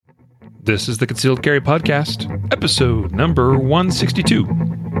This is the Concealed Carry Podcast, episode number 162.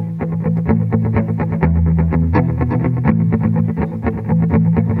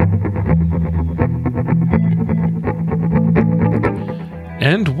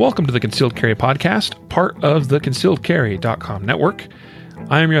 And welcome to the Concealed Carry Podcast, part of the ConcealedCarry.com network.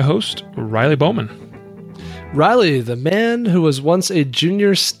 I am your host, Riley Bowman. Riley, the man who was once a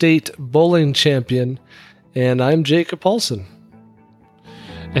junior state bowling champion, and I'm Jacob Paulson.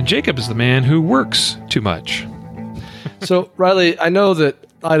 And Jacob is the man who works too much. So, Riley, I know that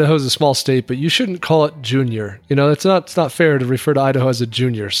Idaho is a small state, but you shouldn't call it junior. You know, it's not fair to refer to Idaho as a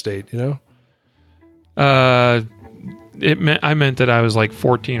junior state, you know? I meant that I was like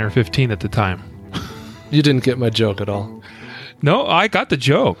 14 or 15 at the time. You didn't get my joke at all. No, I got the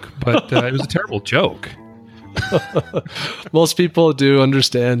joke, but it was a terrible joke. Most people do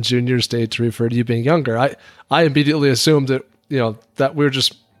understand junior state to refer to you being younger. I immediately assumed that, you know, that we're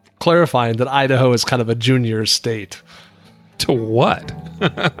just clarifying that Idaho is kind of a junior state. To what?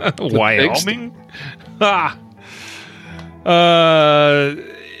 Wyoming?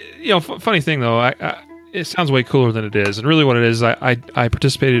 Funny thing though, it sounds way cooler than it is. And really what it is, I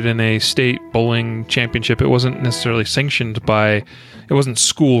participated in a state bowling championship. It wasn't necessarily sanctioned by, it wasn't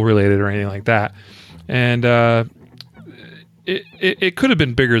school related or anything like that. And it could have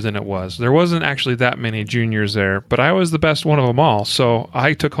been bigger than it was. There wasn't actually that many juniors there, but I was the best one of them all. So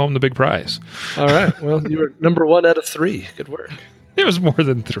I took home the big prize. All right. Well, you were number 1 out of 3. Good work. It was more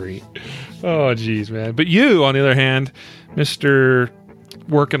than 3. Oh, geez, man. But you, on the other hand, Mr.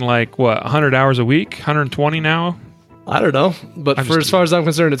 working like, 100 hours a week? 120 now? I don't know. But as far as I'm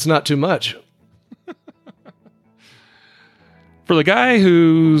concerned, it's not too much. For the guy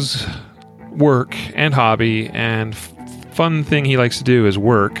whose work and hobby and fun thing he likes to do is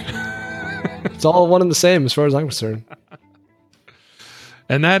work. It's all one and the same as far as I'm concerned.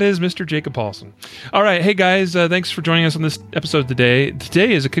 And that is Mr. Jacob Paulson. All right. Hey, guys. Thanks for joining us on this episode today.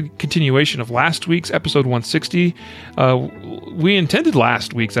 Today is a continuation of last week's episode 160. We intended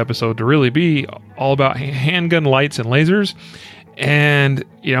last week's episode to really be all about handgun lights and lasers. And,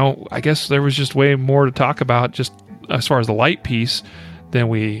 you know, I guess there was just way more to talk about just as far as the light piece than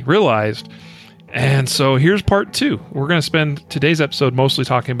we realized. And so here's part 2. We're going to spend today's episode mostly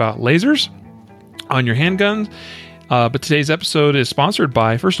talking about lasers on your handguns. But today's episode is sponsored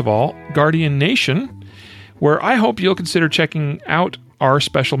by, first of all, Guardian Nation, where I hope you'll consider checking out our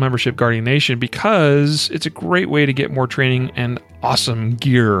special membership, Guardian Nation, because it's a great way to get more training and awesome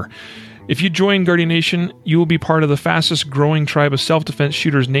gear. If you join Guardian Nation, you will be part of the fastest growing tribe of self-defense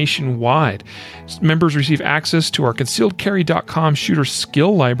shooters nationwide. Members receive access to our ConcealedCarry.com shooter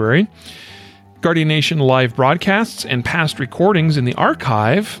skill library, Guardian Nation live broadcasts, and past recordings in the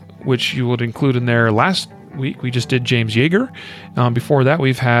archive, which you would include in there. Last week, we just did James Yeager. Before that,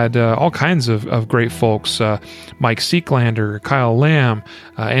 we've had all kinds of great folks. Mike Seeklander, Kyle Lamb,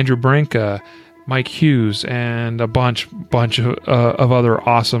 Andrew Branca, Mike Hughes, and a bunch of other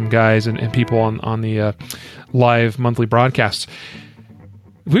awesome guys and people on the live monthly broadcasts.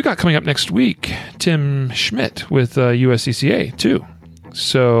 We've got coming up next week, Tim Schmidt with USCCA too.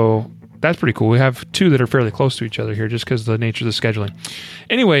 So that's pretty cool. We have 2 that are fairly close to each other here just because of the nature of the scheduling.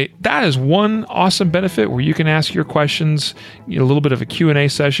 Anyway, that is one awesome benefit where you can ask your questions, a little bit of a Q&A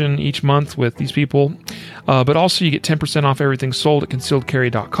session each month with these people. But also you get 10% off everything sold at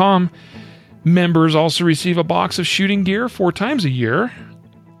ConcealedCarry.com. Members also receive a box of shooting gear 4 times a year.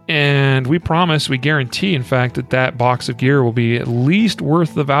 And we guarantee, in fact, that box of gear will be at least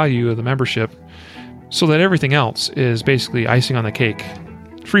worth the value of the membership, so that everything else is basically icing on the cake.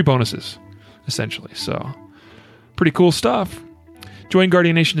 Free bonuses, essentially. So, pretty cool stuff. Join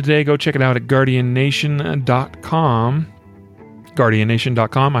Guardian Nation today. Go check it out at GuardianNation.com.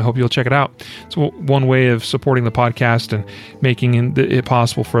 GuardianNation.com. I hope you'll check it out. It's one way of supporting the podcast and making it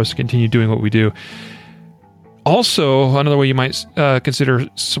possible for us to continue doing what we do. Also, another way you might consider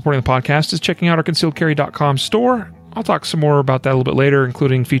supporting the podcast is checking out our ConcealedCarry.com store. I'll talk some more about that a little bit later,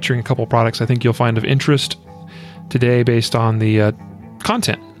 including featuring a couple of products I think you'll find of interest today based on the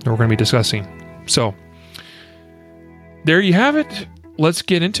content that we're going to be discussing. So, there you have it. Let's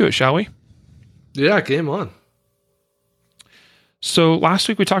get into it, shall we? Yeah, game on. So, last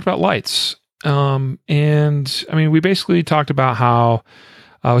week we talked about lights. And, I mean, we basically talked about how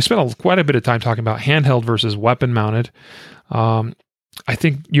we spent quite a bit of time talking about handheld versus weapon-mounted. I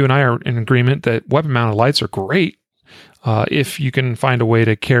think you and I are in agreement that weapon-mounted lights are great if you can find a way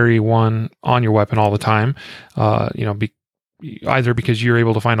to carry one on your weapon all the time. Either because you're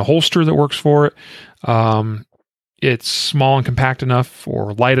able to find a holster that works for it, it's small and compact enough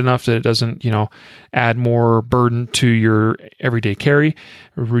or light enough that it doesn't, add more burden to your everyday carry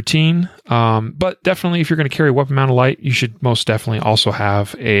routine. But definitely, if you're going to carry a weapon mounted light, you should most definitely also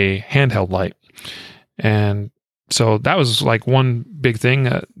have a handheld light. And so that was like one big thing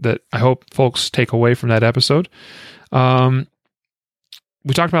that I hope folks take away from that episode. We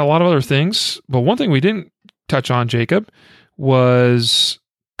talked about a lot of other things, but one thing we didn't touch on, Jacob, was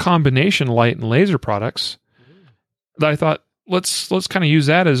combination light and laser products. That I thought let's kind of use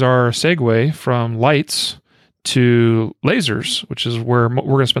that as our segue from lights to lasers, which is where we're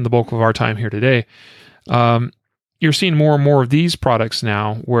going to spend the bulk of our time here today. You're seeing more and more of these products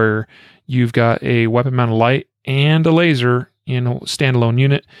now, where you've got a weapon mounted light and a laser in a standalone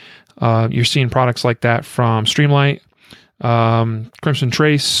unit. You're seeing products like that from Streamlight, Crimson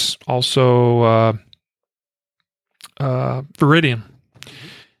Trace, also Viridian.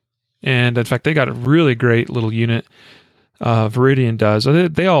 And in fact, they got a really great little unit. Viridian does.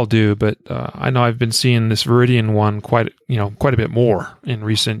 They all do, but I know I've been seeing this Viridian one quite a bit more in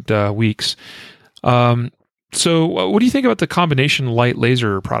recent weeks. So what do you think about the combination light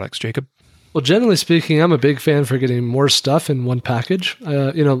laser products, Jacob? Well, generally speaking, I'm a big fan for getting more stuff in one package.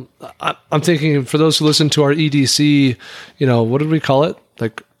 I'm thinking for those who listen to our EDC, what did we call it?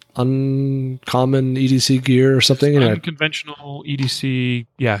 Like uncommon EDC gear or something? Unconventional EDC,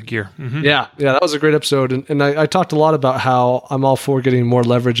 gear. Mm-hmm. Yeah, that was a great episode. And I talked a lot about how I'm all for getting more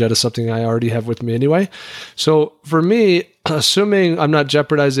leverage out of something I already have with me anyway. So for me, assuming I'm not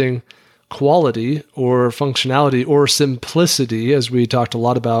jeopardizing quality or functionality or simplicity, as we talked a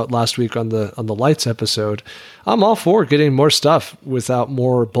lot about last week on the lights episode, I'm all for getting more stuff without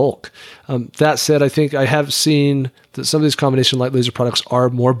more bulk. That said, I think I have seen that some of these combination light laser products are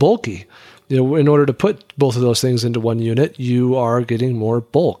more bulky. In order to put both of those things into one unit, you are getting more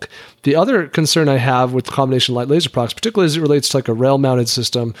bulk. The other concern I have with combination light laser products, particularly as it relates to like a rail-mounted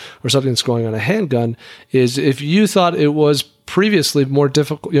system or something that's going on a handgun, is if you thought it was previously more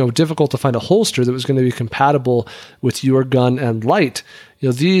difficult to find a holster that was going to be compatible with your gun and light,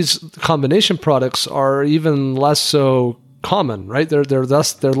 these combination products are even less so common, right? They're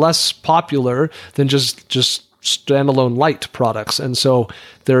less popular than just standalone light products, and so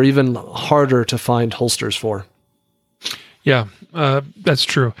they're even harder to find holsters for. Yeah, that's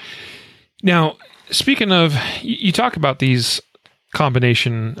true. Now, speaking of, you talk about these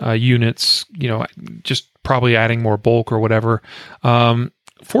combination units, just probably adding more bulk or whatever.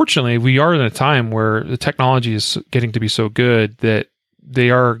 Fortunately, we are in a time where the technology is getting to be so good that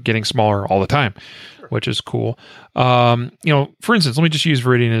they are getting smaller all the time, which is cool. For instance, let me just use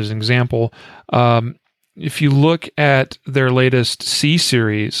Viridian as an example. If you look at their latest C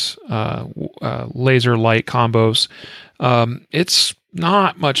series laser light combos, it's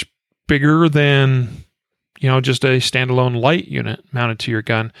not much bigger than just a standalone light unit mounted to your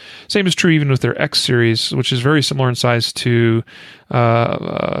gun. Same is true even with their X series, which is very similar in size to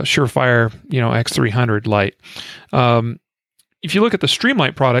Surefire X300 light. If you look at the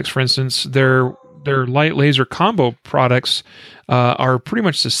Streamlight products, for instance, their light laser combo products are pretty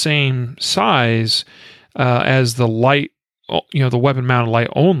much the same size as the light, the weapon mounted light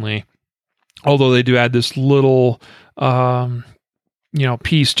only, although they do add this little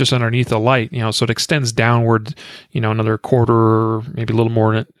piece just underneath the light, so it extends downward, another quarter, maybe a little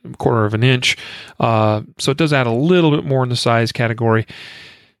more than a quarter of an inch. So it does add a little bit more in the size category.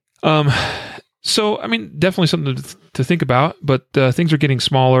 So, I mean, definitely something to think about, but things are getting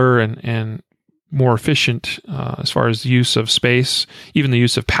smaller and more efficient as far as the use of space, even the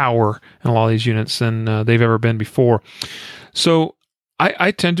use of power in a lot of these units than they've ever been before. So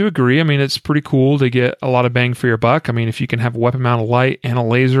I tend to agree. I mean, it's pretty cool to get a lot of bang for your buck. I mean, if you can have a weapon mounted light and a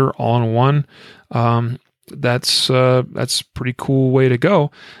laser all in one, that's a pretty cool way to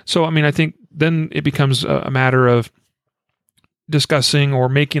go. So, I mean, I think then it becomes a matter of discussing or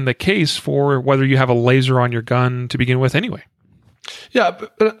making the case for whether you have a laser on your gun to begin with anyway. Yeah,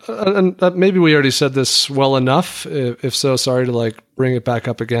 but maybe we already said this well enough. If so, sorry to bring it back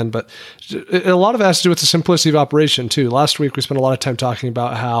up again. But a lot of it has to do with the simplicity of operation too. Last week we spent a lot of time talking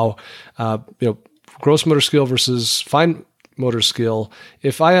about how gross motor skill versus fine motor skill.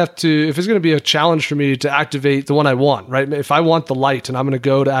 If it's going to be a challenge for me to activate the one I want, right? If I want the light and I'm going to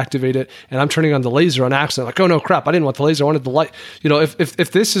go to activate it and I'm turning on the laser on accident, oh no, crap, I didn't want the laser, I wanted the light.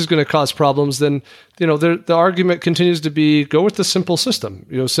 If this is going to cause problems, then the argument continues to be go with the simple system.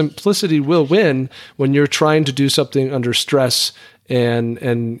 Simplicity will win when you're trying to do something under stress and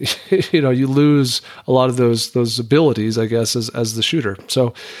you lose a lot of those abilities, I guess, as the shooter.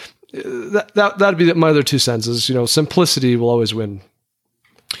 So that'd be my other 2 cents is, simplicity will always win.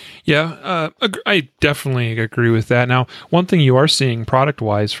 Yeah, I definitely agree with that. Now, one thing you are seeing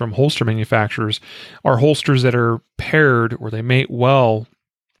product-wise from holster manufacturers are holsters that are paired or they mate well,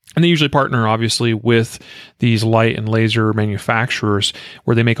 and they usually partner, obviously, with these light and laser manufacturers,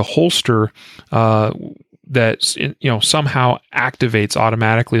 where they make a holster that somehow activates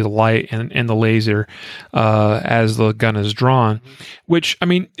automatically the light and the laser as the gun is drawn. Which, I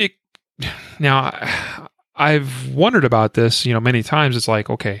mean, now I've wondered about this, many times. It's like,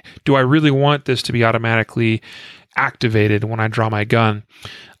 okay, do I really want this to be automatically activated when I draw my gun?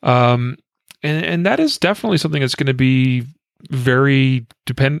 And that is definitely something that's going to be very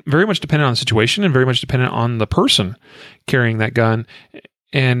much dependent on the situation and very much dependent on the person carrying that gun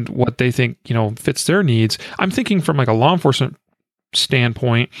and what they think, fits their needs. I'm thinking from like a law enforcement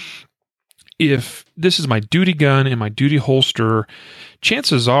standpoint, if this is my duty gun and my duty holster,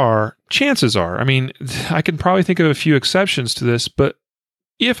 chances are, I mean, I can probably think of a few exceptions to this, but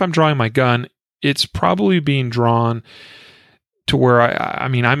if I'm drawing my gun, it's probably being drawn to where I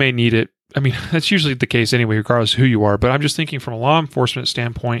may need it. I mean, that's usually the case anyway, regardless of who you are, but I'm just thinking from a law enforcement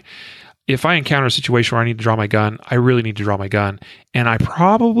standpoint, if I encounter a situation where I need to draw my gun, I really need to draw my gun. And I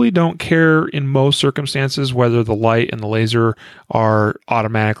probably don't care in most circumstances whether the light and the laser are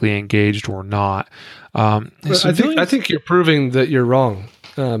automatically engaged or not. I think you're proving that you're wrong.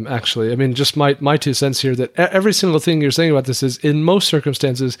 Actually, I mean, just my 2 cents here, that every single thing you're saying about this is in most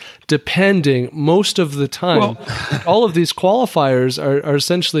circumstances, depending most of the time, all of these qualifiers are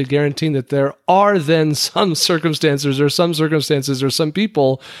essentially guaranteeing that there are then some circumstances or some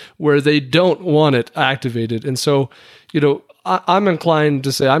people where they don't want it activated. And so, I'm inclined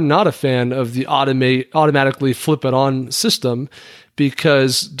to say I'm not a fan of the automatically flip it on system,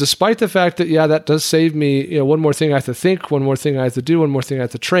 because despite the fact that, that does save me, one more thing I have to think, one more thing I have to do, one more thing I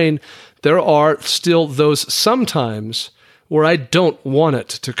have to train, there are still those sometimes where I don't want it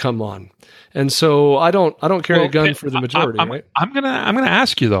to come on. And so I don't carry a gun for the majority, right? I'm gonna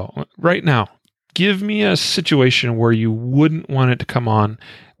ask you though, right now, give me a situation where you wouldn't want it to come on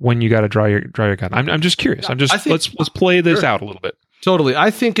when you got to draw your gun. I'm just curious. Let's play this out a little bit. Totally.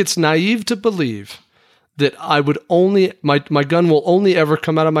 I think it's naive to believe that I would my gun will only ever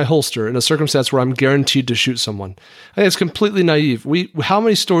come out of my holster in a circumstance where I'm guaranteed to shoot someone. I think it's completely naive. How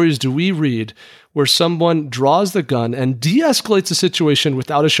many stories do we read where someone draws the gun and de-escalates a situation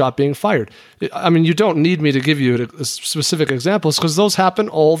without a shot being fired? I mean, you don't need me to give you specific examples, because those happen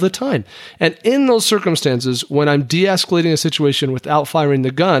all the time. And in those circumstances, when I'm de-escalating a situation without firing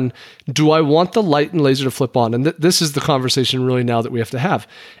the gun, do I want the light and laser to flip on? And this is the conversation really now that we have to have.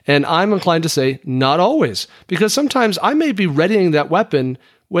 And I'm inclined to say not always, because sometimes I may be readying that weapon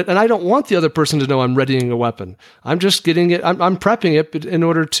and I don't want the other person to know I'm readying a weapon. I'm just getting it. I'm prepping it in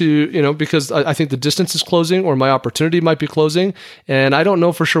order to, because I think the distance is closing or my opportunity might be closing, and I don't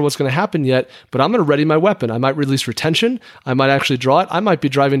know for sure what's going to happen yet, but I'm going to ready my weapon. I might release retention. I might actually draw it. I might be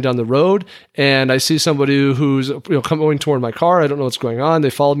driving down the road and I see somebody who's coming toward my car. I don't know what's going on. They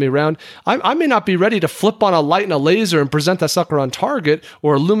followed me around. I may not be ready to flip on a light and a laser and present that sucker on target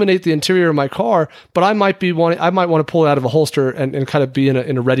or illuminate the interior of my car, but I might want to pull it out of a holster and kind of be in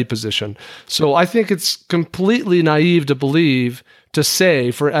a ready position. So I think it's completely naive to say,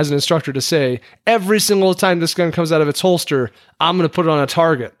 as an instructor, to say every single time this gun comes out of its holster, I'm going to put it on a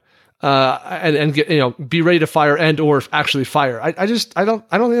target and get, be ready to fire and or actually fire. I don't think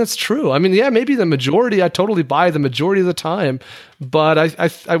that's true. I mean, yeah, maybe the majority, I totally buy the majority of the time, but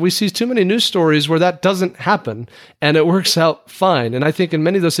we see too many news stories where that doesn't happen and it works out fine. And I think in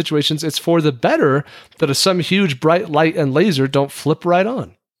many of those situations, it's for the better that some huge bright light and laser don't flip right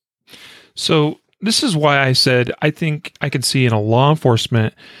on. So this is why I said I think I could see in a law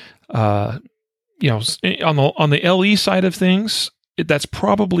enforcement, on the LE side of things, that's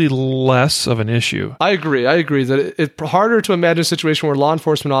probably less of an issue. I agree that it's harder to imagine a situation where a law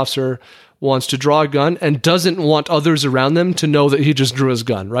enforcement officer wants to draw a gun and doesn't want others around them to know that he just drew his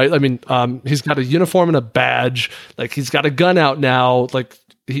gun, right? I mean, he's got a uniform and a badge, like he's got a gun out now, like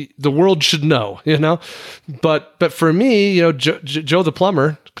the world should know, But for me, Joe the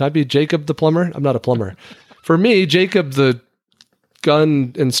plumber, can I be Jacob the plumber? I'm not a plumber. For me, Jacob the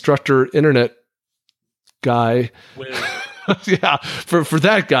gun instructor internet guy. Yeah, for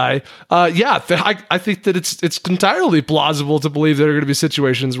that guy, I think that it's entirely plausible to believe there are going to be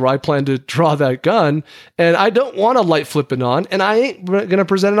situations where I plan to draw that gun and I don't want a light flipping on, and I ain't going to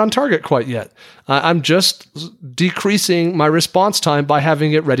present it on target quite yet. I'm just decreasing my response time by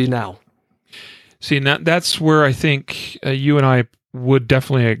having it ready now. See, that's where I think you and I would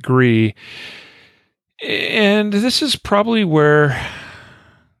definitely agree, and this is probably where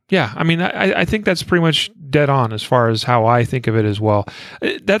Yeah, I mean, I think that's pretty much dead on as far as how I think of it as well.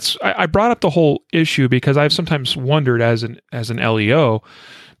 I brought up the whole issue because I've sometimes wondered as an LEO,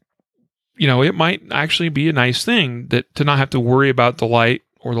 it might actually be a nice thing that to not have to worry about the light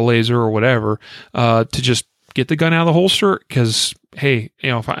or the laser or whatever, to just get the gun out of the holster. Because hey,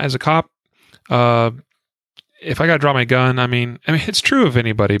 if as a cop, if I got to draw my gun, I mean, it's true of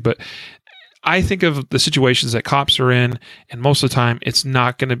anybody, but I think of the situations that cops are in, and most of the time it's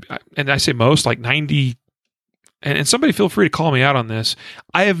not going to, and I say most, like 90, and somebody feel free to call me out on this.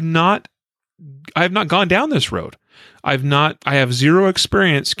 I have not gone down this road. I have zero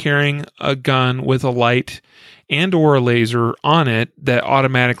experience carrying a gun with a light and or a laser on it that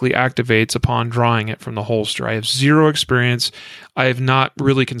automatically activates upon drawing it from the holster. I have zero experience. I have not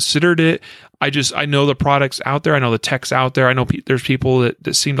really considered it. I know the products out there. I know the tech's out there. I know there's people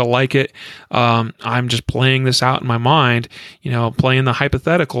that seem to like it. I'm just playing this out in my mind, playing the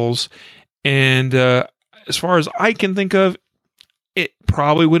hypotheticals. And as far as I can think of, it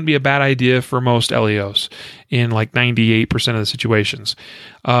probably wouldn't be a bad idea for most LEOs in like 98% of the situations.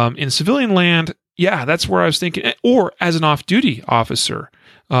 In civilian land, yeah, that's where I was thinking. Or as an off-duty officer,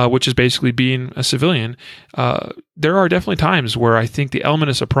 which is basically being a civilian, there are definitely times where I think the element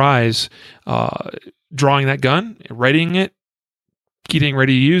of surprise, drawing that gun, readying it, getting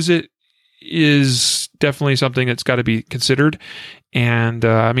ready to use it, is definitely something that's got to be considered. And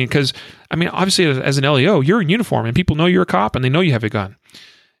obviously as an LEO, you're in uniform and people know you're a cop and they know you have a gun.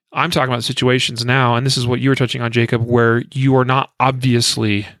 I'm talking about situations now, and this is what you were touching on, Jacob, where you are not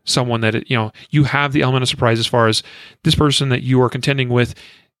obviously someone that, you have the element of surprise as far as this person that you are contending with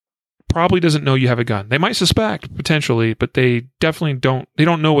probably doesn't know you have a gun. They might suspect potentially, but they definitely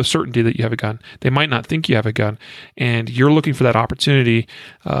don't know with certainty that you have a gun. They might not think you have a gun, and you're looking for that opportunity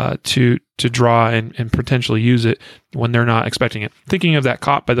to draw and potentially use it when they're not expecting it. Thinking of that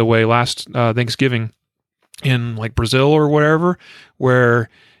cop, by the way, last Thanksgiving in like Brazil or wherever, where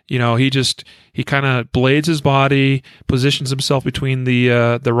he kind of blades his body, positions himself between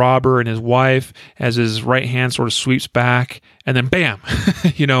the robber and his wife as his right hand sort of sweeps back, and then bam,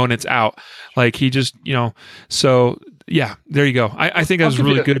 and it's out. Like he just, so yeah, there you go. I think that was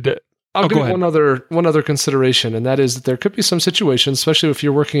really good. I'll give one other consideration, and that is that there could be some situations, especially if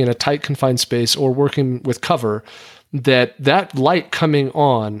you're working in a tight confined space or working with cover, that light coming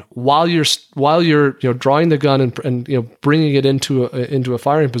on while you're drawing the gun and bringing it into a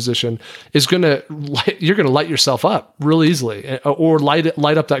firing position is you're gonna light yourself up real easily, or light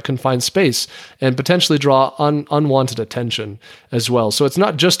up that confined space and potentially draw unwanted attention as well. So it's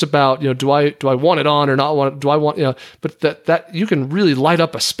not just about do I want it on or not want it, do I want but that you can really light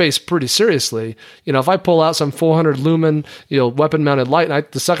up a space pretty seriously. If I pull out some 400 lumen weapon mounted light and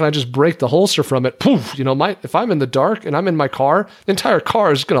the second I just break the holster from it, poof, if I'm in the dark and I'm in my car, the entire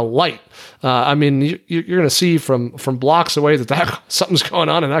car is going to light. You're going to see from blocks away that something's going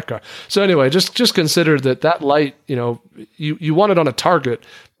on in that car. So anyway, just consider that light, you want it on a target,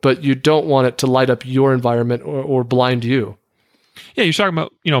 but you don't want it to light up your environment or blind you. Yeah, you're talking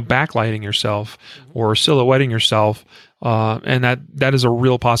about, backlighting yourself or silhouetting yourself, and that is a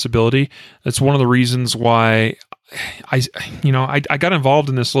real possibility. That's one of the reasons why I got involved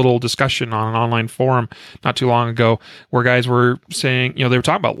in this little discussion on an online forum not too long ago where guys were saying, they were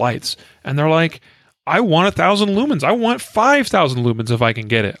talking about lights, and they're like, I want 1,000 lumens. I want 5,000 lumens if I can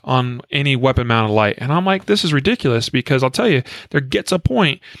get it on any weapon mounted light. And I'm like, this is ridiculous, because I'll tell you, there gets a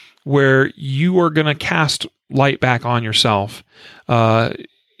point where you are going to cast light back on yourself,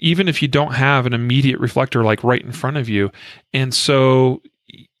 even if you don't have an immediate reflector like right in front of you. And so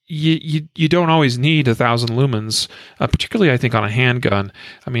you don't always need 1,000 lumens, particularly I think on a handgun.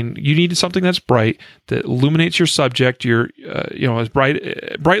 You need something that's bright, that illuminates your subject. You're as bright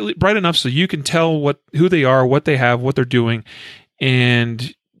enough so you can tell who they are, what they have, what they're doing,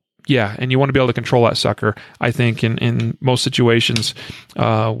 and yeah, and you want to be able to control that sucker. I think in most situations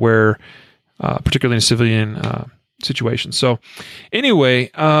where, particularly in civilian situation. So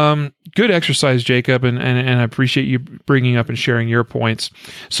anyway, good exercise, Jacob, and I appreciate you bringing up and sharing your points.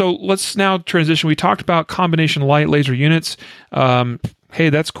 So let's now transition. We talked about combination light laser units. Hey,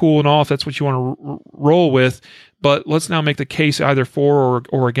 that's cool and all if that's what you want to roll with, but let's now make the case either for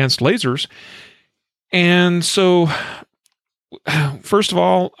or against lasers. And so first of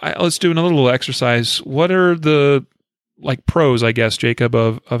all, let's do another little exercise. What are the pros, I guess, Jacob,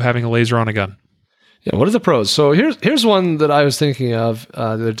 of having a laser on a gun? Yeah, what are the pros? So here's one that I was thinking of the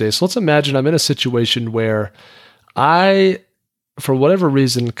other day. So let's imagine I'm in a situation where I, for whatever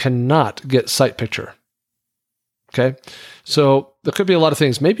reason, cannot get sight picture. Okay, so there could be a lot of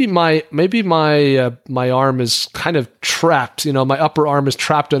things. Maybe my arm is kind of trapped. My upper arm is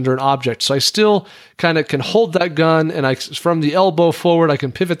trapped under an object, so I still kind of can hold that gun, and from the elbow forward, I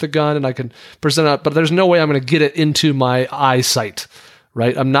can pivot the gun and I can present it. But there's no way I'm going to get it into my eyesight.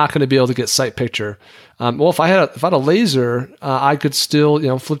 Right, I'm not going to be able to get sight picture. Well, if I had a laser, I could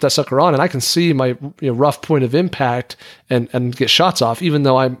still flip that sucker on, and I can see my rough point of impact and get shots off, even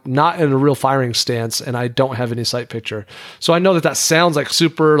though I'm not in a real firing stance and I don't have any sight picture. So I know that sounds like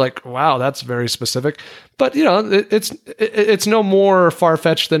super, like, wow, that's very specific. But it's no more far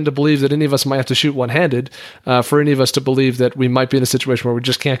fetched than to believe that any of us might have to shoot one handed. For any of us to believe that we might be in a situation where we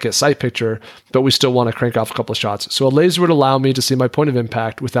just can't get sight picture, but we still want to crank off a couple of shots. So a laser would allow me to see my point of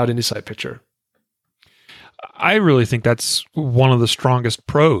impact without any sight picture. I really think that's one of the strongest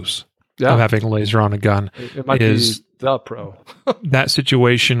pros of having a laser on a gun. It might be the pro. That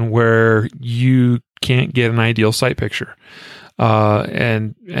situation where you can't get an ideal sight picture.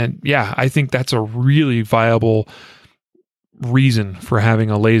 And yeah, I think that's a really viable reason for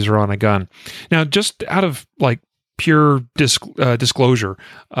having a laser on a gun. Now, just out of like pure disclosure,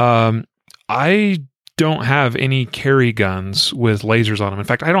 I don't have any carry guns with lasers on them. In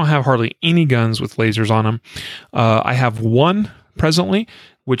fact, I don't have hardly any guns with lasers on them. I have one presently,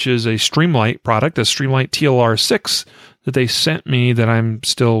 which is a Streamlight product, a Streamlight TLR6 that they sent me that I'm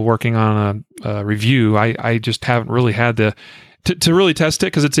still working on a review. I just haven't really had to really test it,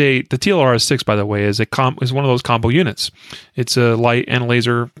 because the TLR6, by the way, is one of those combo units. It's a light and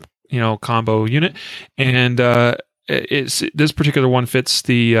laser, combo unit, and this particular one fits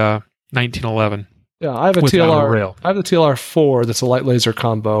the 1911. Yeah, I have a TLR. I have the TLR4 that's a light laser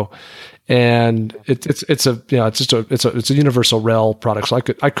combo, and it's a universal rel product. So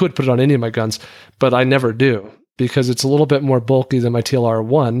I could put it on any of my guns, but I never do, because it's a little bit more bulky than my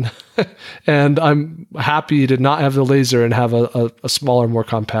TLR1, and I'm happy to not have the laser and have a smaller, more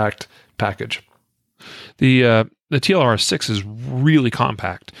compact package. The TLR6 is really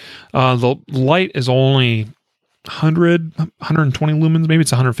compact. The light is only 120 lumens, maybe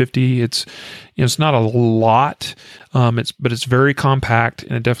it's 150. It's it's not a lot, but it's very compact,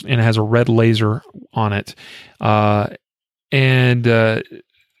 and it has a red laser on it, I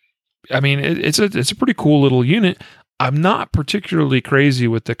mean, it's a pretty cool little unit. I'm not particularly crazy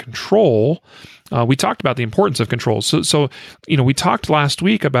with the control. We talked about the importance of controls. So we talked last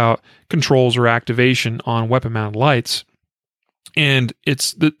week about controls or activation on weapon-mounted lights, and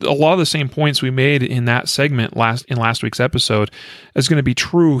it's a lot of the same points we made in that segment in last week's episode is going to be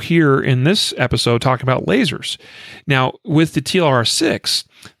true here in this episode, talking about lasers. Now, with the TLR6,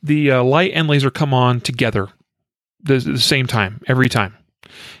 the light and laser come on together the same time every time.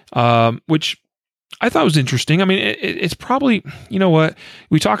 Which I thought was interesting. I mean, it's probably, what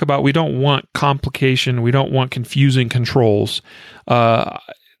we talk about, we don't want complication. We don't want confusing controls.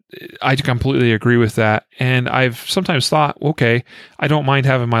 I completely agree with that. And I've sometimes thought, okay, I don't mind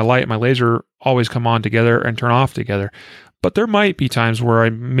having my light and my laser always come on together and turn off together. But there might be times where I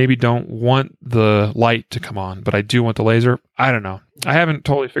maybe don't want the light to come on, but I do want the laser. I don't know. I haven't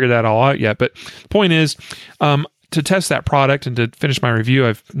totally figured that all out yet. But the point is, to test that product and to finish my review,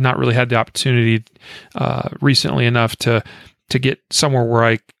 I've not really had the opportunity recently enough to get somewhere where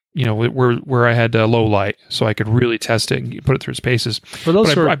I, where I had low light, so I could really test it and put it through its paces. For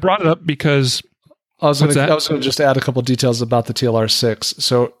those I brought it up because I was going to just add a couple of details about the TLR6.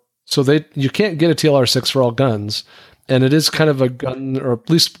 So you can't get a TLR6 for all guns. And it is kind of a gun, or at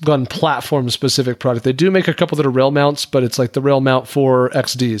least gun platform specific product. They do make a couple that are rail mounts, but it's like the rail mount for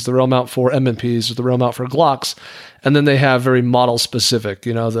XDs, the rail mount for M&Ps, or the rail mount for Glocks. And then they have very model specific,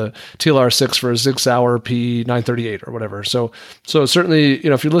 the TLR6 for a Sig Sauer P938 or whatever. So certainly,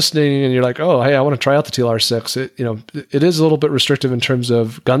 if you're listening and you're like, oh, hey, I want to try out the TLR6, it is a little bit restrictive in terms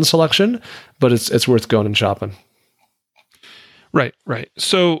of gun selection, but it's worth going and shopping. Right.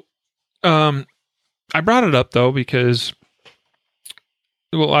 So, I brought it up though because,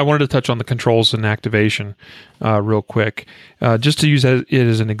 I wanted to touch on the controls and activation real quick, just to use it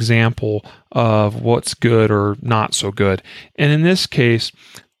as an example of what's good or not so good. And in this case,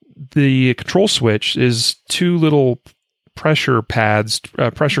 the control switch is two little pressure pads,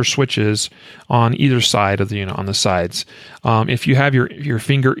 pressure switches on either side of the unit, on the sides. If you have your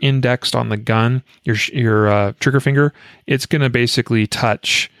finger indexed on the gun, your trigger finger, it's going to basically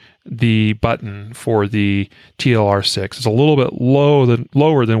touch the button for the TLR6. It's a little bit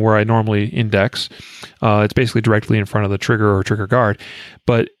lower than where I normally index. It's basically directly in front of the trigger or trigger guard,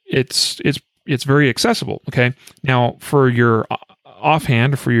 but it's very accessible. Okay. Now for your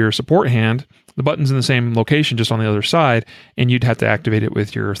offhand, for your support hand, The button's in the same location, just on the other side, and you'd have to activate it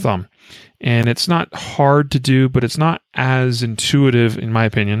with your thumb. And it's not hard to do, but it's not as intuitive, in my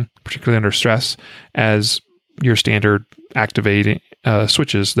opinion, particularly under stress, as your standard activating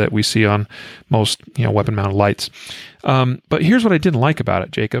switches that we see on most weapon-mounted lights. But here's what I didn't like about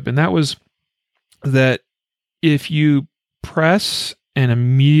it, Jacob, and that was that if you press and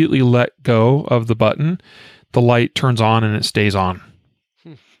immediately let go of the button, the light turns on and it stays on.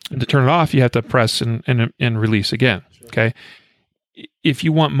 And to turn it off, you have to press and release again. Sure. Okay. If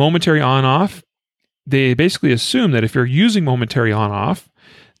you want momentary on-off, they basically assume that if you're using momentary on-off,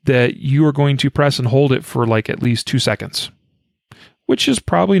 that you are going to press and hold it for like at least 2 seconds, which is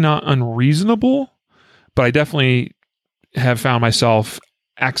probably not unreasonable, but I definitely have found myself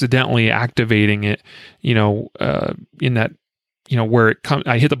accidentally activating it, in that, where it comes,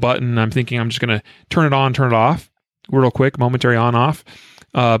 I hit the button, I'm thinking I'm just going to turn it on, turn it off real quick, momentary on-off.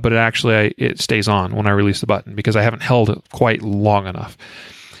 But it stays on when I release the button because I haven't held it quite long enough.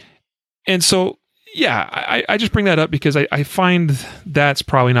 And so, yeah, I just bring that up because I find that's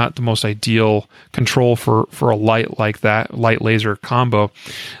probably not the most ideal control for a light like that, light laser combo.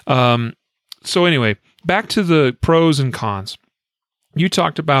 So anyway, back to the pros and cons. You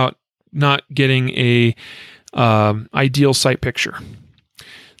talked about not getting a ideal sight picture.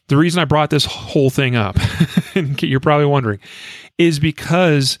 The reason I brought this whole thing up, and you're probably wondering, is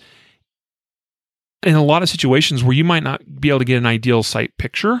because in a lot of situations where you might not be able to get an ideal sight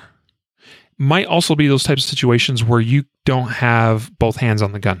picture, might also be those types of situations where you don't have both hands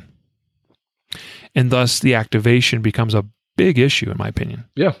on the gun. And thus the activation becomes a big issue, in my opinion.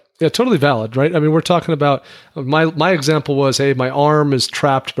 Yeah, totally valid, right? I mean, we're talking about, my example was, hey, my arm is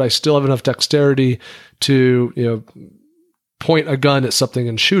trapped, but I still have enough dexterity to, point a gun at something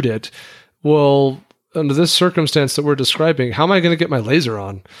and shoot it. Well, under this circumstance that we're describing, how am I going to get my laser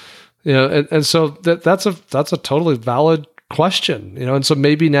on? And so that's a totally valid question, and so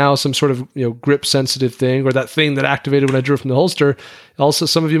maybe now some sort of, grip sensitive thing, or that thing that activated when I drew from the holster. Also,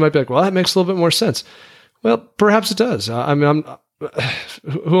 some of you might be like, well, that makes a little bit more sense. Well, perhaps it does. I mean,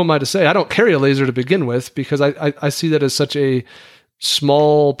 who am I to say? I don't carry a laser to begin with because I see that as such a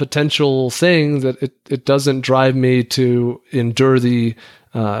small potential thing that it doesn't drive me to endure the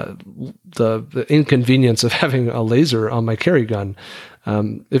inconvenience of having a laser on my carry gun.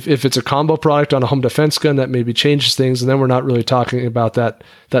 If it's a combo product on a home defense gun, that maybe changes things, and then we're not really talking about that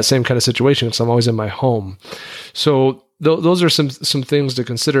same kind of situation because I'm always in my home. So those are some things to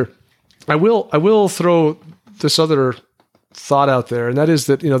consider. I will throw this other thought out there, and that is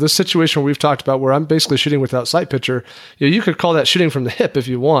that, this situation we've talked about where I'm basically shooting without sight picture, you could call that shooting from the hip if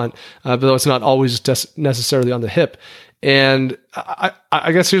you want, but it's not always necessarily on the hip. And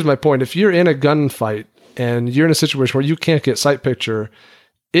I guess here's my point. If you're in a gunfight and you're in a situation where you can't get sight picture,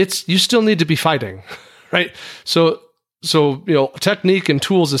 you still need to be fighting, right? So technique and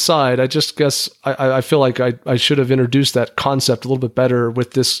tools aside, I just guess I feel like I should have introduced that concept a little bit better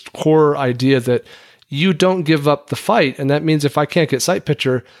with this core idea that you don't give up the fight. And that means if I can't get sight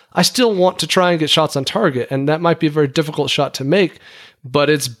picture, I still want to try and get shots on target. And that might be a very difficult shot to make, but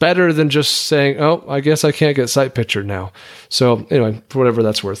it's better than just saying, oh, I guess I can't get sight picture now. So anyway, for whatever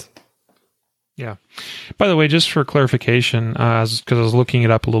that's worth. Yeah. By the way, just for clarification, because I was looking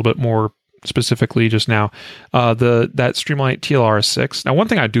it up a little bit more specifically just now, that Streamlight TLR6. Now, one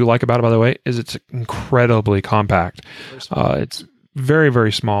thing I do like about it, by the way, is it's incredibly compact. It's very,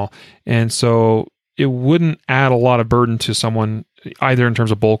 very small. And so it wouldn't add a lot of burden to someone either in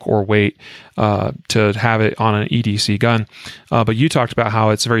terms of bulk or weight to have it on an EDC gun. But you talked about how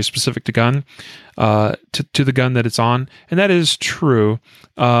it's very specific to the gun that it's on. And that is true.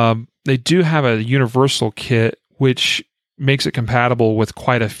 They do have a universal kit, which makes it compatible with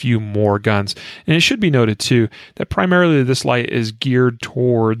quite a few more guns. And it should be noted too, that primarily this light is geared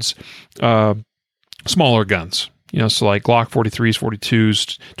towards smaller guns. So like Glock 43s,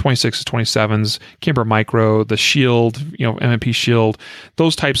 42s, 26s, 27s, Kimber Micro, the Shield, M&P Shield,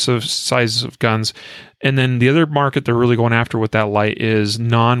 those types of sizes of guns. And then the other market they're really going after with that light is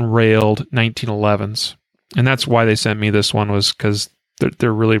non-railed 1911s. And that's why they sent me this one, was because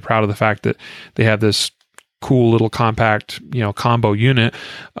they're really proud of the fact that they have this cool little compact, combo unit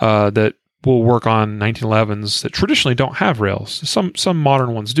that will work on 1911s that traditionally don't have rails. Some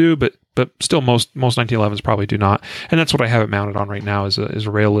modern ones do, but still most 1911s probably do not. And that's what I have it mounted on right now is a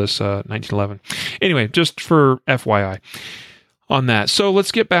railless 1911. Anyway, just for FYI on that. So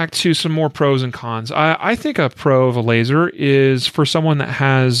let's get back to some more pros and cons. I think a pro of a laser is for someone that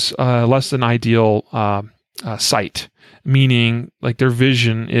has less than ideal sight, meaning like their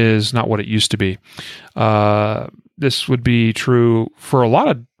vision is not what it used to be. This would be true for a lot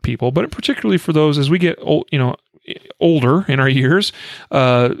of people, but particularly for those as we get older in our years,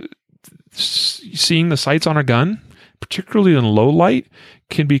 seeing the sights on a gun, particularly in low light,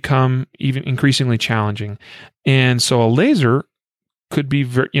 can become even increasingly challenging. And so a laser could be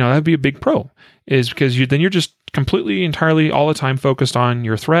that'd be a big pro, is because then you're just completely, entirely, all the time focused on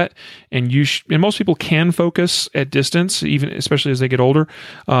your threat, and and most people can focus at distance, even especially as they get older.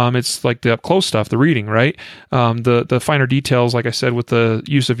 It's like the up close stuff, the reading, right? The finer details, like I said, with the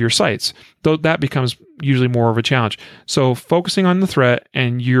use of your sights, though that becomes usually more of a challenge. So focusing on the threat,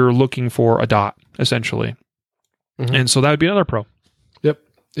 and you're looking for a dot essentially, and so that would be another pro.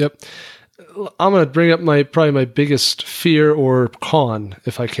 Yep. I'm going to bring up probably my biggest fear or con,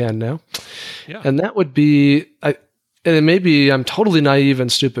 if I can now. Yeah. And that would be, and maybe I'm totally naive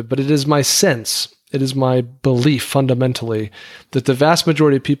and stupid, but it is my sense, it is my belief fundamentally that the vast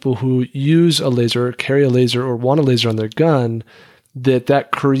majority of people who use a laser, carry a laser, or want a laser on their gun,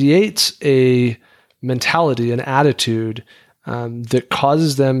 that creates a mentality, an attitude that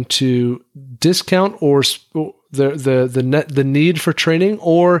causes them to discount or the need for training,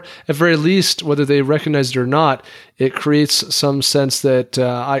 or at very least, whether they recognize it or not, it creates some sense that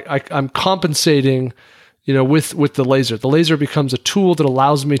I'm compensating, with the laser. The laser becomes a tool that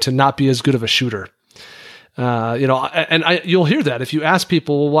allows me to not be as good of a shooter. You'll hear that if you ask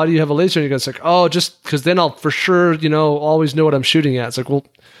people, well, why do you have a laser? And you go, it's like, oh, just because then I'll for sure, always know what I'm shooting at. It's like, well,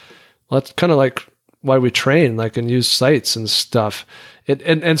 that's kind of like why we train, and use sights and stuff.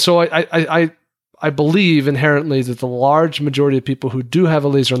 So I believe inherently that the large majority of people who do have a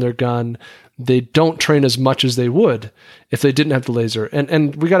laser on their gun, they don't train as much as they would if they didn't have the laser.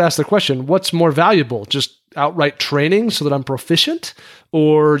 And we got to ask the question, what's more valuable? Just outright training so that I'm proficient,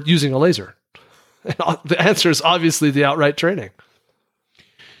 or using a laser? And the answer is obviously the outright training.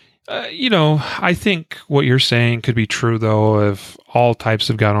 I think what you're saying could be true, though, of all types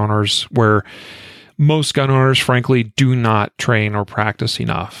of gun owners, where most gun owners, frankly, do not train or practice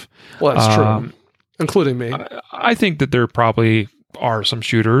enough. Well, that's true. Including me. I think that there probably are some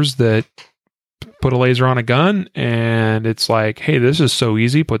shooters that put a laser on a gun and it's like, hey, this is so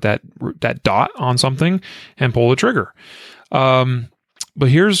easy. Put that dot on something and pull the trigger. But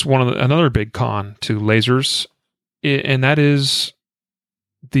here's another big con to lasers, and that is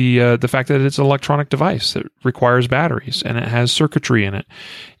the fact that it's an electronic device that requires batteries, and it has circuitry in it,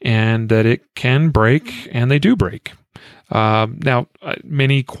 and that it can break, and they do break. Now,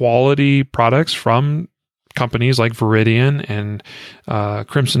 many quality products from companies like Veridian and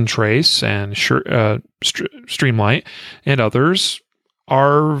Crimson Trace and Streamlight and others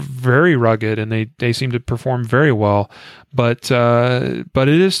are very rugged, and they seem to perform very well. But it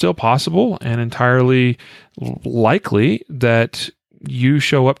is still possible and entirely likely that you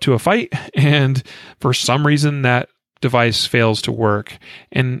show up to a fight and for some reason that device fails to work,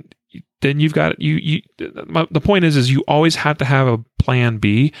 and then you've got the point is you always have to have a plan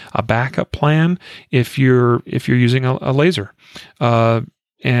B, a backup plan if you're using a laser,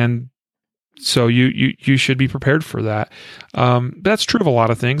 and so you should be prepared for that. That's true of a lot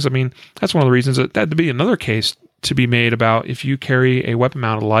of things. I mean, that's one of the reasons that'd be another case to be made about if you carry a weapon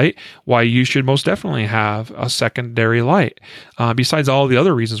mounted light, why you should most definitely have a secondary light, besides all the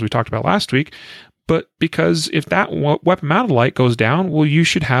other reasons we talked about last week. But because if that weapon mounted light goes down, well, you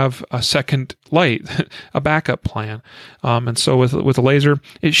should have a second light, a backup plan. And so with a laser,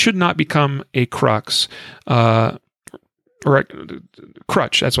 it should not become a crux, or a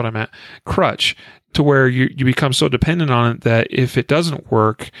crutch. That's what I meant. Crutch, to where you become so dependent on it that if it doesn't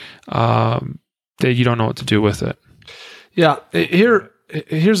work, that you don't know what to do with it. Yeah.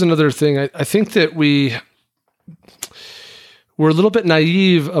 Here's another thing. I think that we're a little bit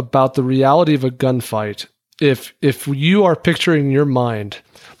naive about the reality of a gunfight. If you are picturing in your mind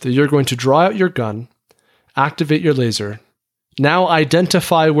that you're going to draw out your gun, activate your laser, now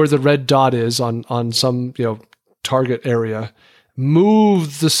identify where the red dot is on some target area,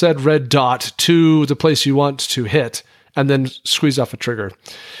 move the said red dot to the place you want to hit, and then squeeze off a trigger.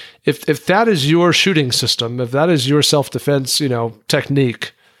 If that is your shooting system, if that is your self-defense,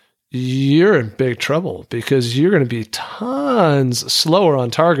 technique, you're in big trouble, because you're going to be tons slower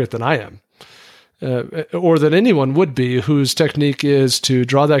on target than I am, or than anyone would be whose technique is to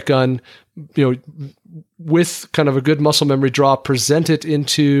draw that gun, with kind of a good muscle memory draw, present it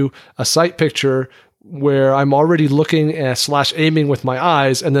into a sight picture where I'm already looking at / aiming with my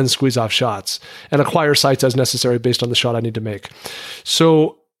eyes, and then squeeze off shots and acquire sights as necessary based on the shot I need to make.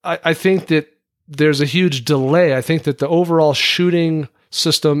 So I think that there's a huge delay. I think that the overall shooting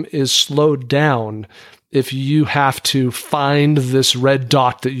system is slowed down if you have to find this red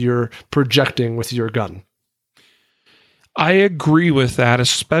dot that you're projecting with your gun. I agree with that,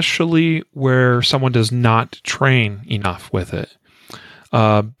 especially where someone does not train enough with it.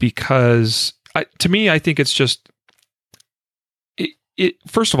 Because to me, I think it's just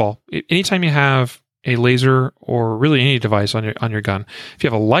first of all, anytime you have a laser or really any device on your gun, if you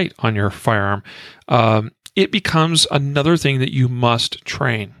have a light on your firearm, it becomes another thing that you must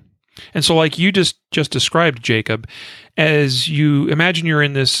train. And so, like you just described, Jacob, as you imagine you're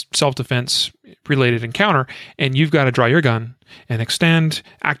in this self-defense related encounter, and you've got to draw your gun and extend,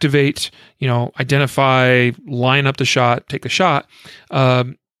 activate, identify, line up the shot, take the shot.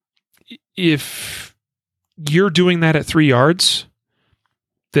 If you're doing that at 3 yards,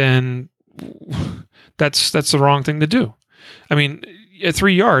 then that's the wrong thing to do. I mean, at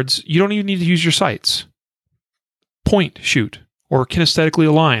 3 yards, you don't even need to use your sights. Point shoot, or kinesthetically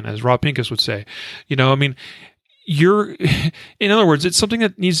align, as Rob Pincus would say. In other words, it's something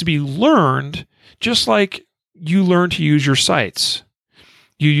that needs to be learned, just like you learn to use your sights.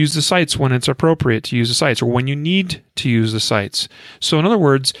 You use the sights when it's appropriate to use the sights, or when you need to use the sights. So in other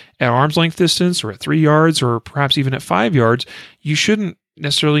words, at arm's length distance, or at 3 yards, or perhaps even at 5 yards, you shouldn't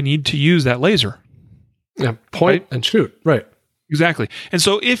necessarily need to use that laser. Yeah, point and shoot, right. Exactly. And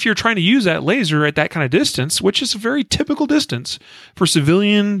so if you're trying to use that laser at that kind of distance, which is a very typical distance for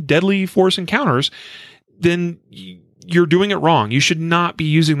civilian deadly force encounters, then you're doing it wrong. You should not be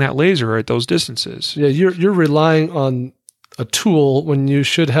using that laser at those distances. Yeah, you're relying on a tool when you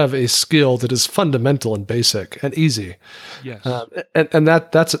should have a skill that is fundamental and basic and easy. Yes. And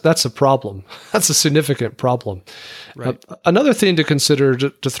that's a problem. That's a significant problem. Right. Another thing to consider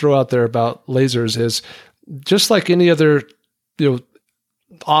to throw out there about lasers is, just like any other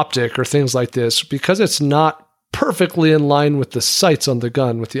optic or things like this, because it's not perfectly in line with the sights on the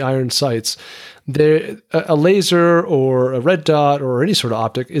gun, with the iron sights, a laser or a red dot or any sort of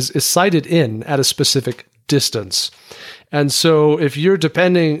optic is sighted in at a specific distance. And so if you're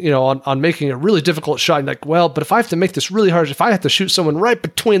depending, on making a really difficult shot, like, well, but if I have to make this really hard, if I have to shoot someone right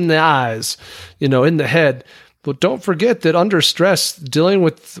between the eyes, in the head, well, don't forget that under stress, dealing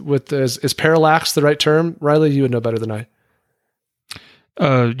with is parallax the right term? Riley, you would know better than I.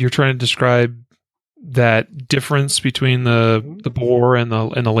 You're trying to describe that difference between the bore and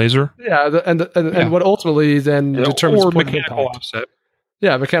the laser. Yeah, and what ultimately then determines or mechanical offset.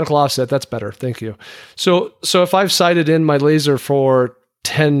 Yeah, mechanical offset. That's better. Thank you. So if I've sighted in my laser for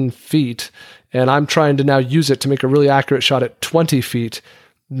 10 feet and I'm trying to now use it to make a really accurate shot at 20 feet,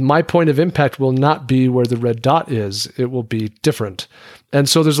 my point of impact will not be where the red dot is. It will be different. And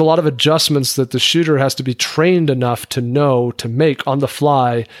so there's a lot of adjustments that the shooter has to be trained enough to know to make on the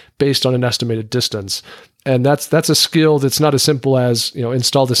fly based on an estimated distance. And that's a skill that's not as simple as,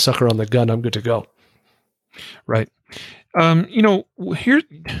 install this sucker on the gun, I'm good to go. Right. Here,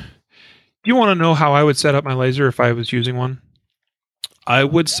 do you want to know how I would set up my laser if I was using one? I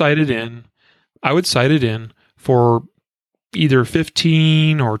would sight it in for either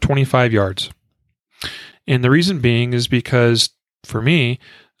 15 or 25 yards. And the reason being is because, for me,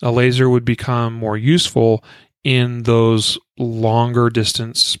 a laser would become more useful in those longer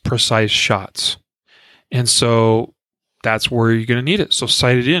distance, precise shots. And so that's where you're going to need it. So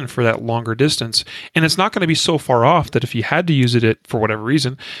sight it in for that longer distance. And it's not going to be so far off that if you had to use it for whatever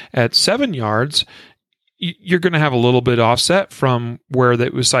reason, at 7 yards, you're going to have a little bit offset from where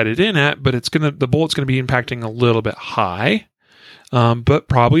that was sighted in at, but the bullet's going to be impacting a little bit high, but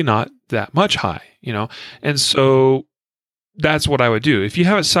probably not that much high, And so that's what I would do. If you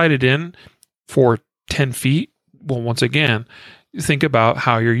have it sighted in for 10 feet, well, once again, think about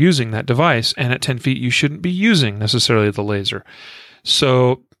how you're using that device. And at 10 feet, you shouldn't be using necessarily the laser.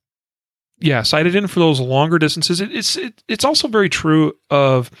 So yeah, sight it in for those longer distances. It's also very true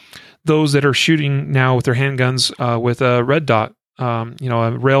of those that are shooting now with their handguns with a red dot,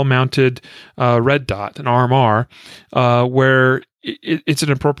 a rail-mounted red dot, an RMR, where it's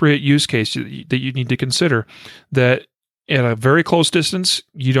an appropriate use case that you need to consider. That at a very close distance,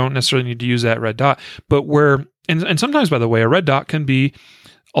 you don't necessarily need to use that red dot, but and sometimes, by the way, a red dot can be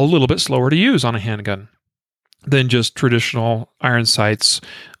a little bit slower to use on a handgun than just traditional iron sights,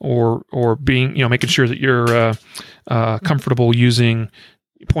 or being, making sure that you're comfortable using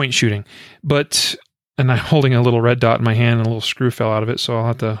point shooting. And I'm holding a little red dot in my hand and a little screw fell out of it, so I'll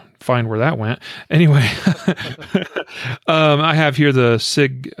have to find where that went. Anyway, I have here the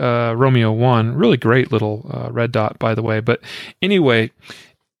SIG Romeo 1, really great little red dot, by the way. But anyway,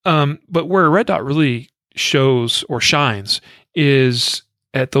 but where a red dot really shows or shines is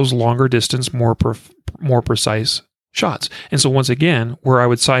at those longer distance, more precise shots. And so once again, where I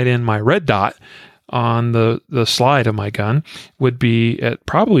would sight in my red dot on the slide of my gun would be at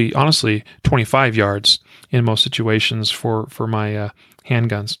probably, honestly, 25 yards in most situations for my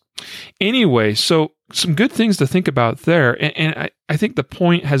handguns. Anyway, so some good things to think about there. And I think the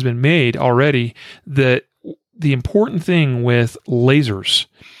point has been made already that the important thing with lasers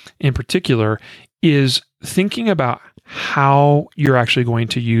in particular is thinking about how you're actually going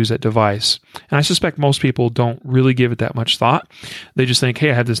to use that device. And I suspect most people don't really give it that much thought. They just think,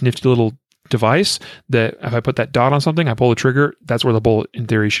 hey, I have this nifty little device that if I put that dot on something, I pull the trigger, that's where the bullet in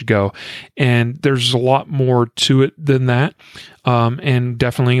theory should go. And there's a lot more to it than that. And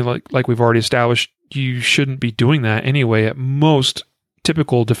definitely, like we've already established, you shouldn't be doing that anyway at most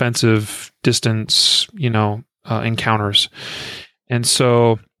typical defensive distance, encounters. And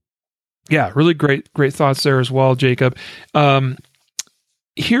so, yeah, really great thoughts there as well, Jacob.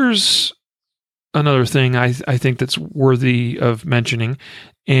 Here's another thing I think that's worthy of mentioning.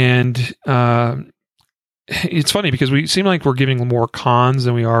 And it's funny because we seem like we're giving more cons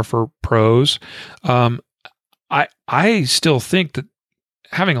than we are for pros. I still think that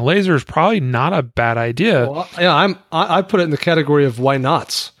having a laser is probably not a bad idea. Well, yeah, I put it in the category of why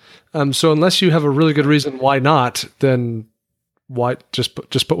nots. So unless you have a really good reason why not, then why just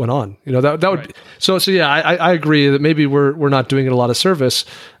put one on? That would. Right. So yeah, I agree that maybe we're not doing it a lot of service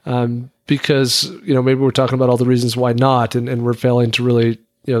because maybe we're talking about all the reasons why not, and we're failing to really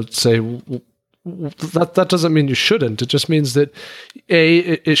say that doesn't mean you shouldn't. It just means that A,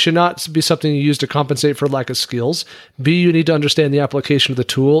 it should not be something you use to compensate for lack of skills. B, you need to understand the application of the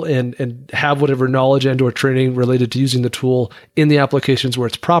tool and have whatever knowledge and or training related to using the tool in the applications where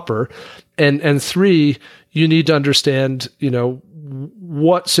it's proper. And three, you need to understand,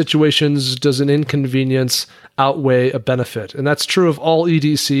 what situations does an inconvenience outweigh a benefit? And that's true of all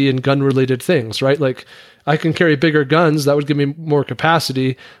EDC and gun related things, right? Like I can carry bigger guns, that would give me more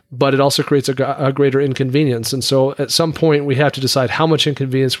capacity, but it also creates a greater inconvenience. And so at some point we have to decide how much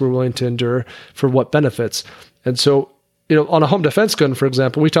inconvenience we're willing to endure for what benefits. And so, on a home defense gun, for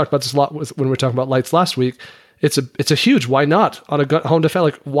example, we talked about this a lot when we were talking about lights last week. It's a huge why not on a home defense.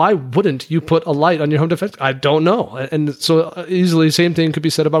 Like, why wouldn't you put a light on your home defense? I don't know. And so easily, same thing could be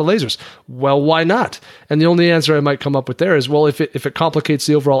said about lasers. Well, why not? And the only answer I might come up with there is, well, if it complicates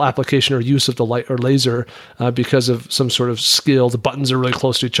the overall application or use of the light or laser because of some sort of skill, the buttons are really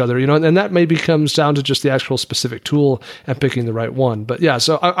close to each other, and that maybe comes down to just the actual specific tool and picking the right one. But yeah,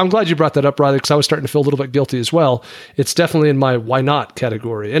 so I'm glad you brought that up, Riley, because I was starting to feel a little bit guilty as well. It's definitely in my why not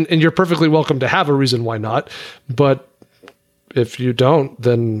category. And you're perfectly welcome to have a reason why not. But if you don't,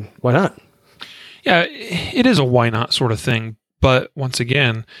 then why not? Yeah, it is a why not sort of thing. But once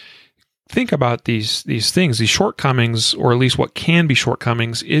again, think about these things, these shortcomings, or at least what can be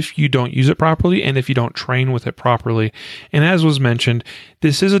shortcomings if you don't use it properly and if you don't train with it properly. And as was mentioned,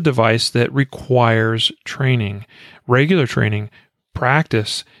 this is a device that requires training, regular training,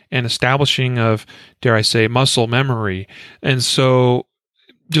 practice, and establishing of, dare I say, muscle memory. And so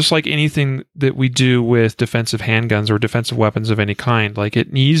just like anything that we do with defensive handguns or defensive weapons of any kind, like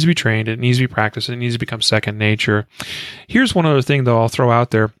it needs to be trained, it needs to be practiced, it needs to become second nature. Here's one other thing, though, I'll throw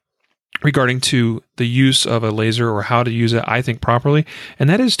out there regarding to the use of a laser or how to use it, I think, properly, and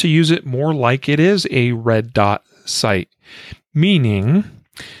that is to use it more like it is a red dot sight, meaning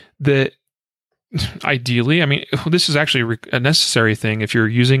that ideally, I mean, this is actually a necessary thing if you're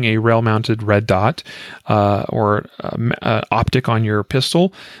using a rail-mounted red dot or optic on your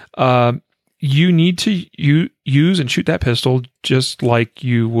pistol. You need to use and shoot that pistol just like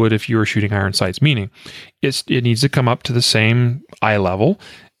you would if you were shooting iron sights, meaning it needs to come up to the same eye level.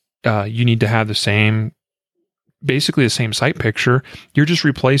 You need to have basically the same sight picture. You're just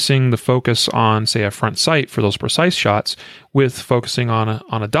replacing the focus on, say, a front sight for those precise shots with focusing on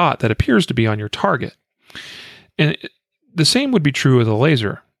a dot that appears to be on your target. And the same would be true with a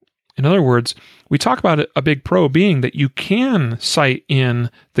laser. In other words, we talk about a big pro being that you can sight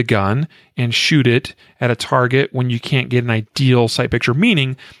in the gun and shoot it at a target when you can't get an ideal sight picture.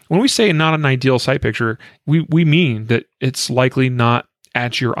 Meaning, when we say not an ideal sight picture, we mean that it's likely not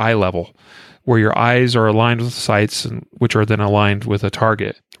at your eye level, where your eyes are aligned with the sights, which are then aligned with a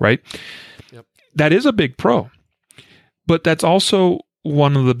target, right? Yep. That is a big pro. But that's also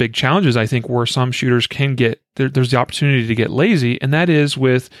one of the big challenges, I think, where some shooters can get, there's the opportunity to get lazy, and that is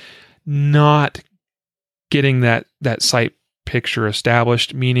with not getting that sight picture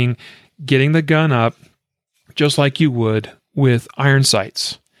established, meaning getting the gun up just like you would with iron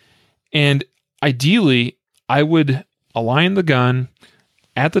sights. And ideally, I would align the gun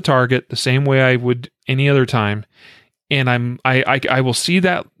at the target the same way I would any other time, and I will see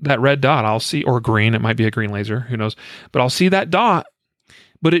that red dot. I'll see, or green. It might be a green laser. Who knows? But I'll see that dot.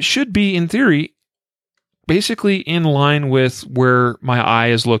 But it should be, in theory, basically in line with where my eye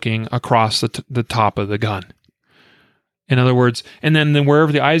is looking across the top of the gun. In other words, and then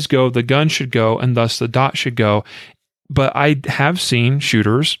wherever the eyes go, the gun should go, and thus the dot should go. But I have seen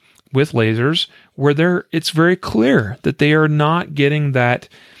shooters with lasers where it's very clear that they are not getting that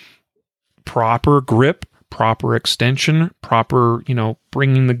proper grip, proper extension, proper,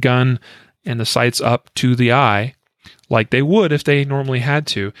 bringing the gun and the sights up to the eye like they would if they normally had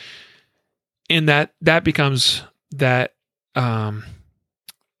to. And that becomes that,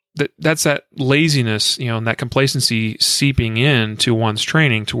 that's that laziness, and that complacency seeping into one's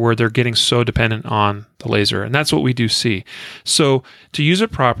training to where they're getting so dependent on the laser. And that's what we do see. So to use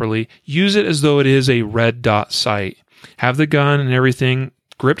it properly, use it as though it is a red dot sight. Have the gun and everything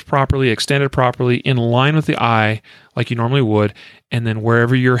gripped properly, extended properly, in line with the eye like you normally would. And then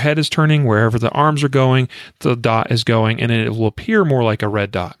wherever your head is turning, wherever the arms are going, the dot is going, and it will appear more like a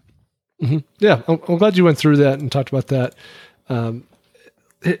red dot. Mm-hmm. Yeah, I'm glad you went through that and talked about that.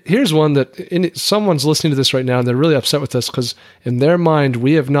 Here's one that someone's listening to this right now and they're really upset with us because in their mind,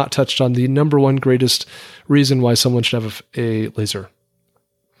 we have not touched on the number one greatest reason why someone should have a laser.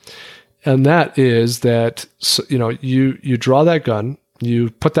 And that is that, you draw that gun,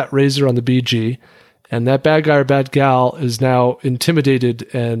 you put that razor on the BG, and that bad guy or bad gal is now intimidated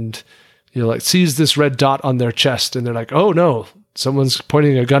and, sees this red dot on their chest and they're like, oh no, someone's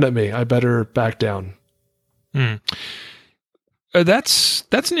pointing a gun at me. I better back down. That's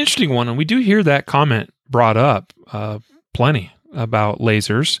an interesting one, and we do hear that comment brought up plenty about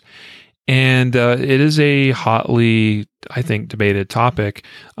lasers, and it is a hotly, I think, debated topic.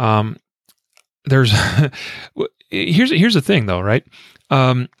 Here's the thing, though, right?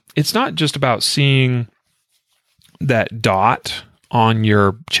 It's not just about seeing that dot on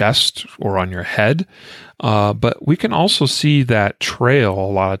your chest or on your head, but we can also see that trail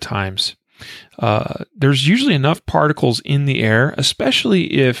a lot of times. There's usually enough particles in the air,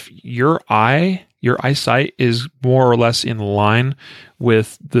 especially if your eyesight is more or less in line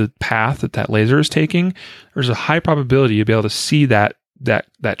with the path that laser is taking. There's a high probability you'll be able to see that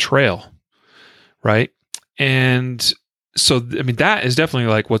trail, right? And so, that is definitely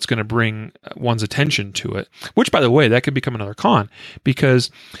like what's going to bring one's attention to it, which, by the way, that could become another con,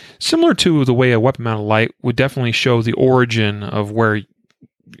 because similar to the way a weapon mounted light would definitely show the origin of where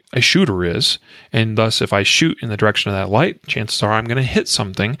a shooter is, and thus if I shoot in the direction of that light, chances are I'm going to hit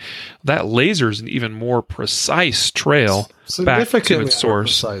something. That laser is an even more precise trail back to its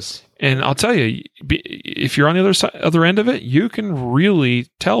source. Precise. And I'll tell you, if you're on the other end of it, you can really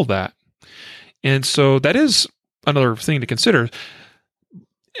tell that. And so that is another thing to consider.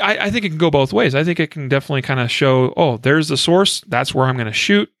 I think it can go both ways. I think it can definitely kind of show, oh, there's the source, that's where I'm going to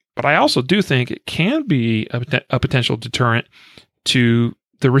shoot. But I also do think it can be a potential deterrent to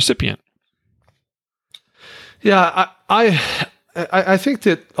the recipient. Yeah, I think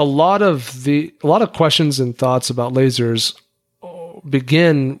that a lot of questions and thoughts about lasers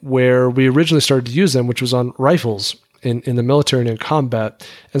begin where we originally started to use them, which was on rifles in the military and in combat.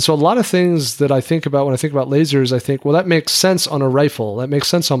 And so a lot of things that I think about when I think about lasers, I think, well, that makes sense on a rifle. That makes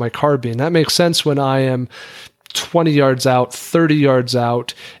sense on my carbine. That makes sense when I am 20 yards out, 30 yards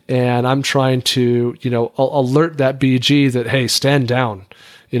out, and I'm trying to, alert that BG that, hey, stand down.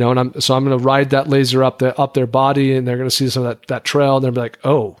 And I'm going to ride that laser up their body, and they're going to see some of that trail, and they'll be like,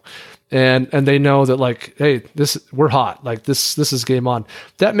 oh, and they know that, like, hey, we're hot, like this is game on.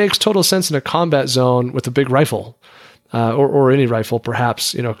 That makes total sense in a combat zone with a big rifle, or any rifle,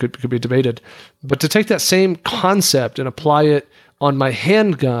 perhaps, could be debated. But to take that same concept and apply it on my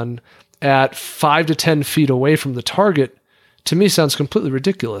handgun at 5 to 10 feet away from the target, to me sounds completely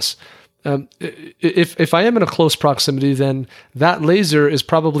ridiculous. If I am in a close proximity, then that laser is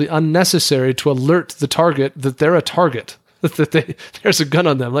probably unnecessary to alert the target that they're a target, that there's a gun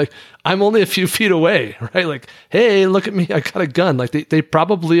on them. Like, I'm only a few feet away, right? Like, hey, look at me, I got a gun. Like, they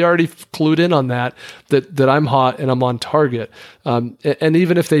probably already clued in on that I'm hot and I'm on target. And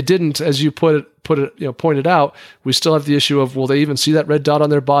even if they didn't, as you pointed out, we still have the issue of, will they even see that red dot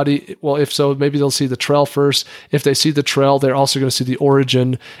on their body? Well, if so, maybe they'll see the trail first. If they see the trail, they're also going to see the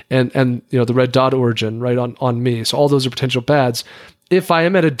origin and the red dot origin right on me. So all those are potential bads. If I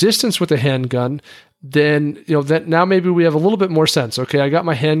am at a distance with a handgun, then that now maybe we have a little bit more sense. Okay, I got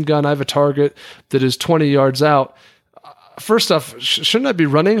my handgun, I have a target that is 20 yards out. First off, shouldn't I be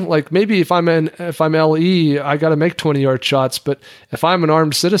running? Like, maybe if I'm LE, I got to make 20-yard shots. But if I'm an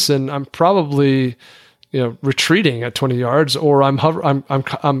armed citizen, I'm probably retreating at 20 yards, or I'm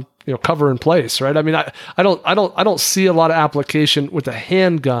cover in place, right? I mean, I don't see a lot of application with a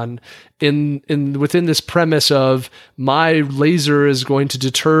handgun within this premise of my laser is going to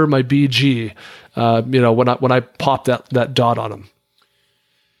deter my BG, when I pop that dot on them.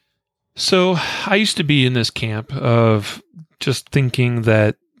 So I used to be in this camp of just thinking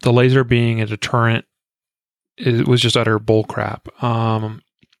that the laser being a deterrent, it was just utter bullcrap.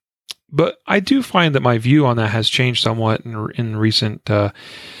 But I do find that my view on that has changed somewhat in recent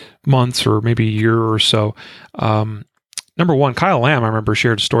months or maybe a year or so. Number one, Kyle Lamb, I remember,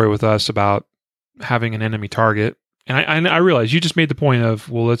 shared a story with us about having an enemy target. And I realized you just made the point of,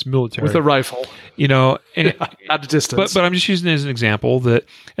 well, that's military. With a rifle. And, at a distance. But I'm just using it as an example that,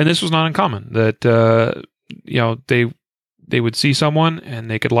 and this was not uncommon, that, they would see someone and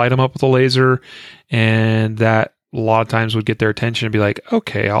they could light them up with a laser, and that a lot of times would get their attention and be like,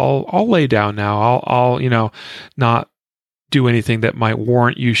 okay, I'll lay down now. I'll not do anything that might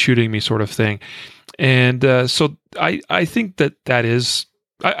warrant you shooting me, sort of thing. And so I think that is,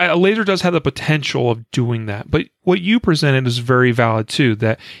 a laser does have the potential of doing that. But what you presented is very valid too,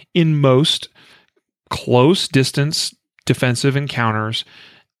 that in most close distance defensive encounters,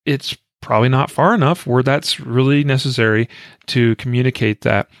 it's probably not far enough where that's really necessary to communicate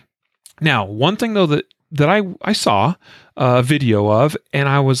that. Now, one thing though that I saw a video of, and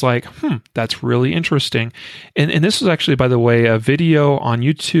I was like, that's really interesting. And this was actually, by the way, a video on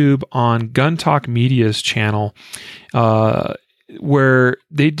YouTube on Gun Talk Media's channel, where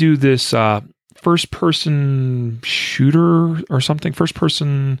they do this first-person shooter or something.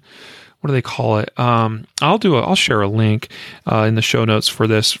 First-person, what do they call it? I'll share a link in the show notes for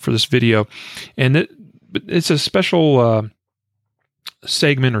this video, and it's a special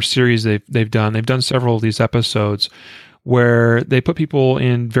segment or series they've done. They've done several of these episodes where they put people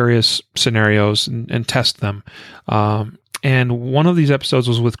in various scenarios and test them. And one of these episodes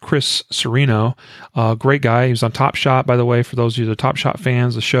was with Chris Serino, a great guy. He was on Top Shot, by the way, for those of you that are Top Shot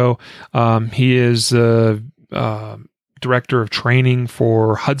fans of the show. He is the director of training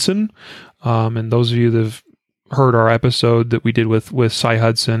for Hudson. And those of you that have heard our episode that we did with Cy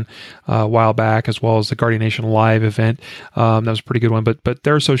Hudson a while back, as well as the Guardian Nation Live event, that was a pretty good one. But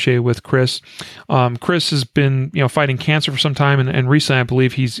they're associated with Chris. Chris has been fighting cancer for some time, and recently I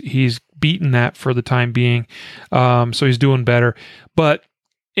believe he's beaten that for the time being. So he's doing better. But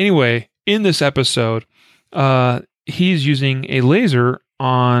anyway, in this episode, he's using a laser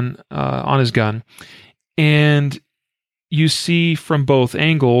on his gun, and you see from both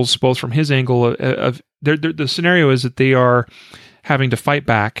angles, both from his angle of the scenario is that they are having to fight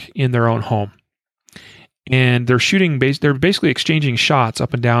back in their own home, and they're shooting. They're basically exchanging shots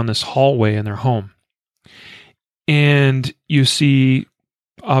up and down this hallway in their home, and you see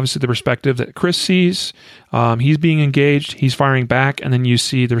obviously the perspective that Chris sees. He's being engaged. He's firing back, and then you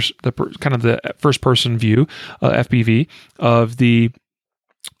see there's the kind of the first person view, FPV of the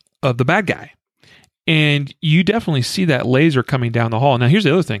bad guy. And you definitely see that laser coming down the hall. Now, here's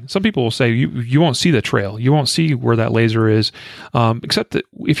the other thing. Some people will say you won't see the trail. You won't see where that laser is, except that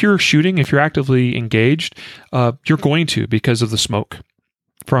if you're shooting, if you're actively engaged, you're going to, because of the smoke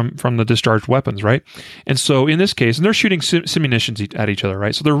from the discharged weapons, right? And so in this case, and they're shooting simunitions at each other,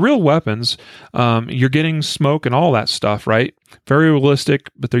 right? So they're real weapons. You're getting smoke and all that stuff, right? Very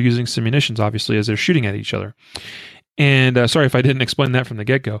realistic, but they're using simunitions, obviously, as they're shooting at each other. And sorry if I didn't explain that from the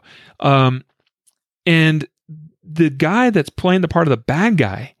get-go. And the guy that's playing the part of the bad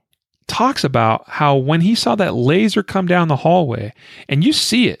guy talks about how when he saw that laser come down the hallway, and you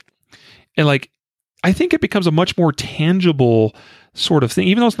see it, and I think it becomes a much more tangible sort of thing,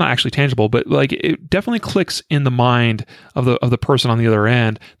 even though it's not actually tangible, but it definitely clicks in the mind of the person on the other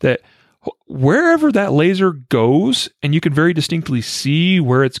end that wherever that laser goes, and you can very distinctly see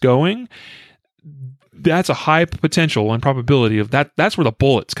where it's going, that's a high potential and probability of that. That's where the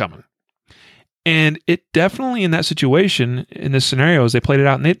bullet's coming. And it definitely, in that situation, in this scenario, as they played it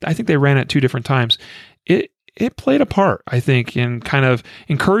out, and I think they ran it 2 different times, it played a part, I think, in kind of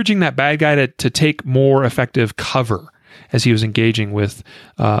encouraging that bad guy to take more effective cover as he was engaging with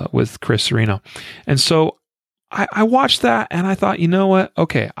Chris Serino. And so I watched that, and I thought, you know what?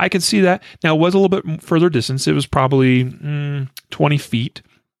 Okay, I can see that. Now, it was a little bit further distance. It was probably 20 feet.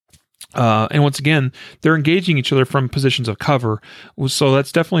 And once again, they're engaging each other from positions of cover. So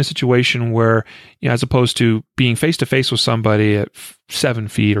that's definitely a situation where, as opposed to being face to face with somebody at 7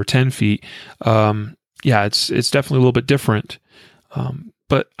 feet or 10 feet, it's definitely a little bit different.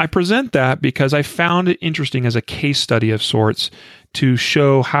 But I present that because I found it interesting as a case study of sorts to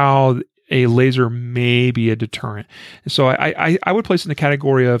show how a laser may be a deterrent. So I would place it in the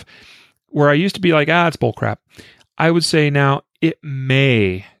category of where I used to be like, it's bullcrap. I would say now it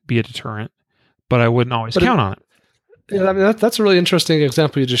may be a deterrent, but I wouldn't always count on it. Yeah, I mean, that's a really interesting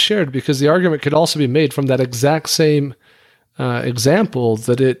example you just shared, because the argument could also be made from that exact same example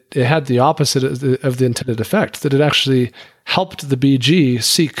that it had the opposite of the intended effect, that it actually helped the BG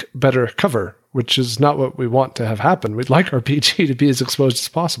seek better cover, which is not what we want to have happen. We'd like our BG to be as exposed as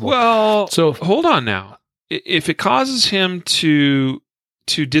possible. Well, so hold on now. If it causes him to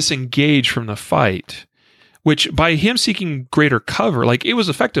disengage from the fight, which by him seeking greater cover, like it was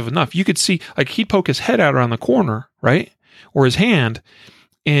effective enough. You could see, like he'd poke his head out around the corner, right? Or his hand,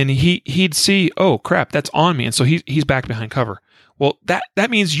 and he'd see, oh crap, that's on me. And so he's back behind cover. Well, that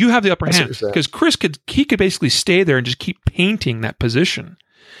means you have the upper hand, because Chris could basically stay there and just keep painting that position.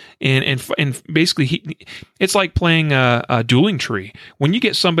 And basically it's like playing a dueling tree. When you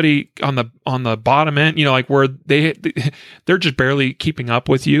get somebody on the bottom end, like where they're just barely keeping up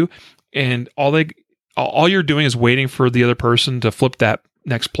with you, and all you're doing is waiting for the other person to flip that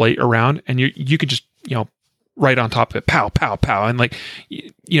next plate around, and you could just right on top of it, pow, pow, pow. And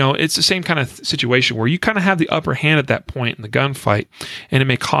it's the same kind of situation where you kind of have the upper hand at that point in the gunfight, and it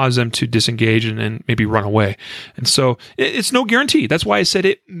may cause them to disengage and maybe run away. And so it's no guarantee. That's why I said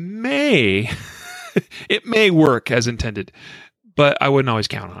it may work as intended, but I wouldn't always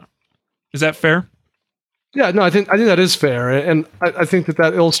count on it. Is that fair? Yeah, no, I think that is fair. And I think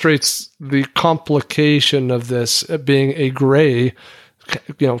that illustrates the complication of this being a gray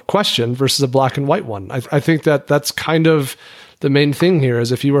question versus a black and white one. I think that's kind of the main thing here,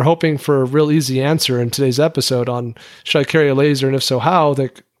 is if you were hoping for a real easy answer in today's episode on should I carry a laser, and if so, how,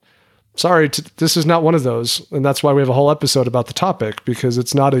 sorry, this is not one of those. And that's why we have a whole episode about the topic, because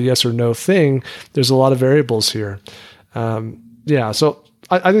it's not a yes or no thing. There's a lot of variables here. So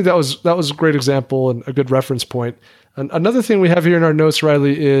I think that was a great example and a good reference point. And another thing we have here in our notes,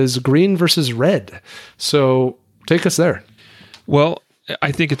 Riley, is green versus red. So take us there. Well,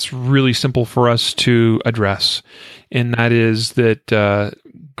 I think it's really simple for us to address, and that is that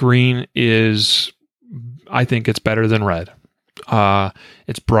green is, I think it's better than red.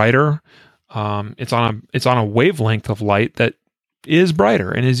 It's brighter. It's on a wavelength of light that is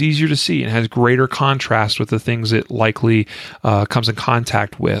brighter and is easier to see and has greater contrast with the things it likely comes in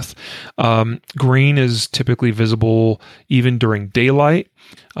contact with. Green is typically visible even during daylight,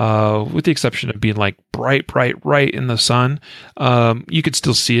 with the exception of being like bright in the sun. You could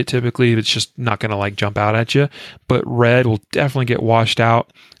still see it typically. It's just not going to jump out at you. But red will definitely get washed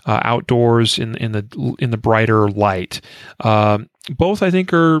out outdoors in the brighter light. Both I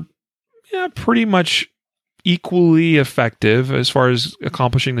think are pretty much equally effective as far as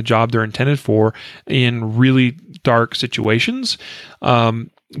accomplishing the job they're intended for in really dark situations.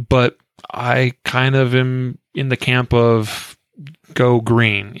 But I kind of am in the camp of go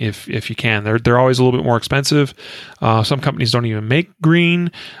green if you can. They're always a little bit more expensive. Some companies don't even make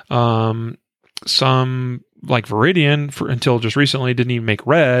green. Some, like Veridian, until just recently, didn't even make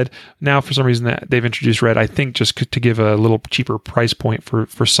red. Now, for some reason, that they've introduced red, I think just to give a little cheaper price point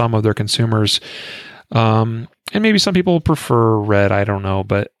for some of their consumers. And maybe some people prefer red, I don't know,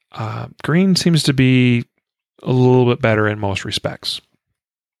 but green seems to be a little bit better in most respects.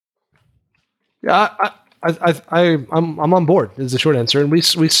 Yeah, I'm on board is the short answer, and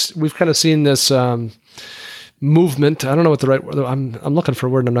we've kind of seen this movement. I don't know what the right word. I'm looking for a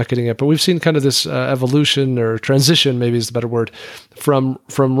word and I'm not getting it, but we've seen kind of this evolution or transition, maybe is the better word, from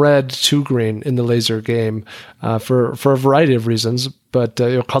red to green in the laser game for a variety of reasons. But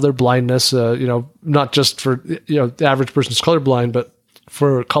color blindness, not just for the average person's colorblind, but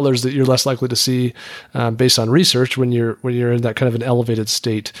for colors that you're less likely to see based on research when you're in that kind of an elevated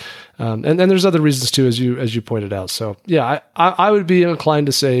state. And then there's other reasons too, as you pointed out. So yeah, I would be inclined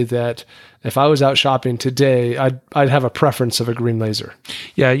to say that if I was out shopping today, I'd have a preference of a green laser.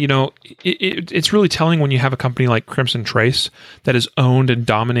 Yeah, it's really telling when you have a company like Crimson Trace that has owned and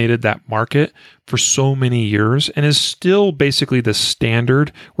dominated that market for so many years and is still basically the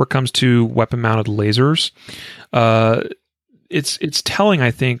standard when it comes to weapon-mounted lasers. It's telling, I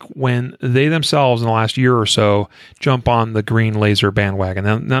think, when they themselves in the last year or so jump on the green laser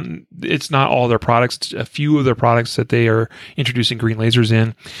bandwagon. Now, it's not all their products; it's a few of their products that they are introducing green lasers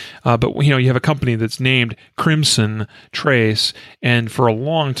in. But you have a company that's named Crimson Trace, and for a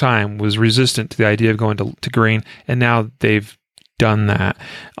long time was resistant to the idea of going to green, and now they've done that.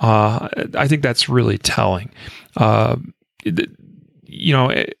 I think that's really telling.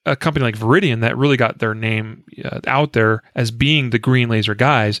 A company like Veridian that really got their name out there as being the green laser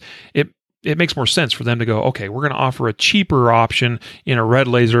guys, it makes more sense for them to go, okay, we're going to offer a cheaper option in a red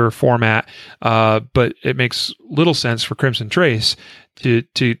laser format, but it makes little sense for Crimson Trace to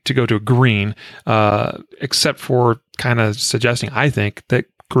go to a green, except for kind of suggesting, I think, that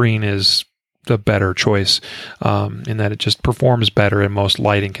green is the better choice in that it just performs better in most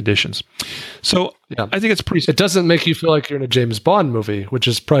lighting conditions. So Yeah. I think it's pretty. It doesn't make you feel like you're in a James Bond movie, which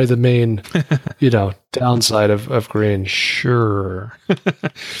is probably the main, downside of green. Sure.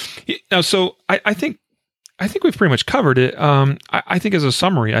 Now, so I think we've pretty much covered it. I think as a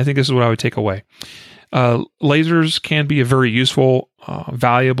summary, I think this is what I would take away. Lasers can be a very useful,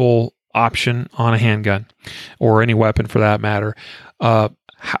 valuable option on a handgun or any weapon for that matter,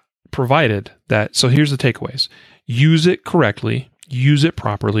 provided that, so here's the takeaways. Use it correctly, use it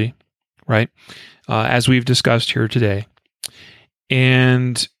properly, right? As we've discussed here today.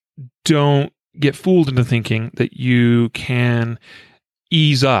 And don't get fooled into thinking that you can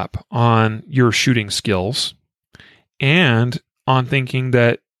ease up on your shooting skills and on thinking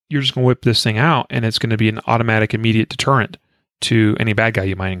that you're just going to whip this thing out and it's going to be an automatic, immediate deterrent to any bad guy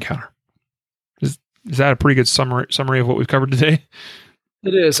you might encounter. Is that a pretty good summary of what we've covered today?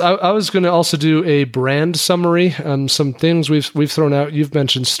 It is. I was going to also do a brand summary. Some things we've thrown out. You've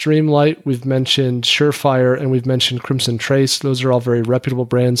mentioned Streamlight, we've mentioned Surefire, and we've mentioned Crimson Trace. Those are all very reputable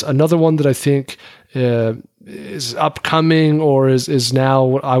brands. Another one that I think is upcoming or is now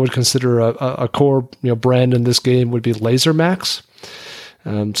what I would consider a core brand in this game would be Laser Max.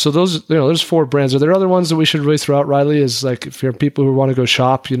 So those there's 4 brands. Are there other ones that we should really throw out, Riley? Is like if you're people who want to go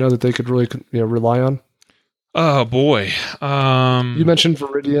shop, that they could really rely on. Oh boy. You mentioned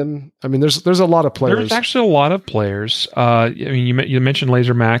Viridian. I mean, there's a lot of players. There's actually a lot of players. I mean, you mentioned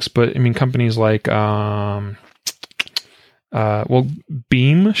Laser Max, but I mean, companies like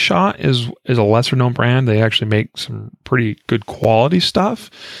Beam Shot is a lesser known brand. They actually make some pretty good quality stuff,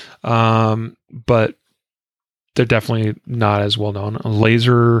 but they're definitely not as well known.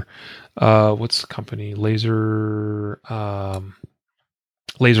 Laser, what's the company? Laser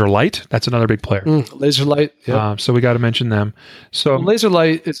Light. That's another big player. Laser Light. Yeah. So we got to mention them. So Laser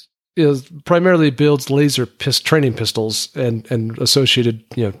Light is primarily builds laser training pistols and associated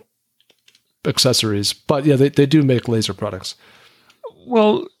accessories. But yeah, they do make laser products.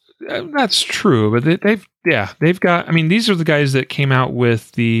 Well, that's true. But they've got. I mean, these are the guys that came out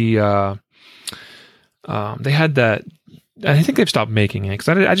with the. They had that. I think they've stopped making it because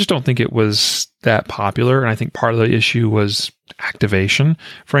I just don't think it was that popular, and I think part of the issue was activation,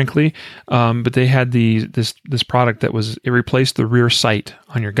 frankly. But they had this product that it replaced the rear sight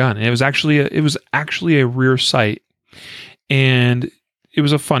on your gun, and it was actually a rear sight, and it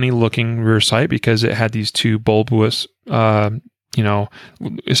was a funny looking rear sight because it had these 2 bulbous.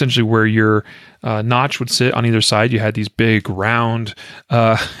 Essentially where your notch would sit on either side, you had these big round,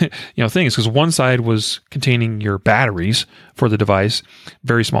 things. Because one side was containing your batteries for the device,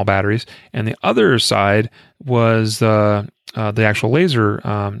 very small batteries, and the other side was the actual laser,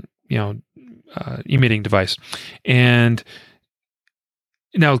 emitting device. And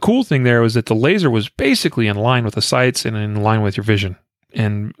now the cool thing there was that the laser was basically in line with the sights and in line with your vision,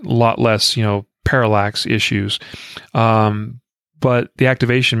 and a lot less, parallax issues. But the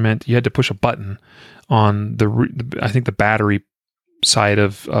activation meant you had to push a button on the battery side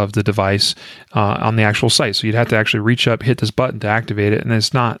of the device on the actual sight. So you'd have to actually reach up, hit this button to activate it, and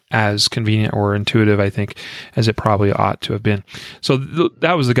it's not as convenient or intuitive, I think, as it probably ought to have been. So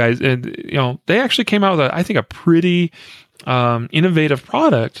that was the guys, and they actually came out with a pretty innovative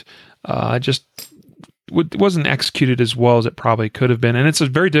product. Just wasn't executed as well as it probably could have been, and it's a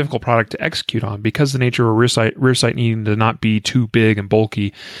very difficult product to execute on because the nature of a rear sight needing to not be too big and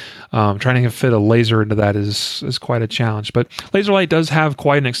bulky. Trying to fit a laser into that is quite a challenge. But LaserLight does have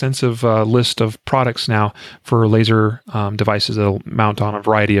quite an extensive list of products now for laser devices that'll mount on a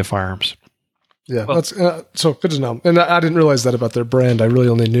variety of firearms. Yeah, that's so good to know. And I didn't realize that about their brand. I really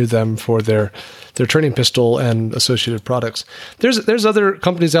only knew them for their training pistol and associated products. There's other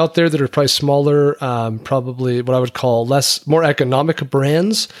companies out there that are probably smaller, probably what I would call more economic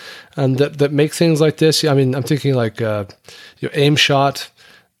brands, that make things like this. I mean, I'm thinking like Aim Shot,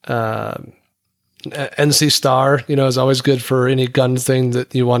 NC Star. Is always good for any gun thing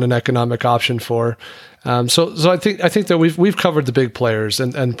that you want an economic option for. So I think that we've covered the big players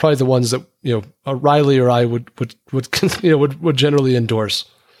and probably the ones that Riley or I would generally endorse.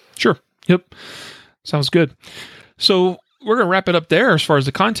 Sure. Yep. Sounds good. So we're going to wrap it up there as far as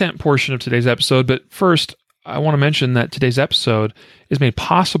the content portion of today's episode. But first, I want to mention that today's episode is made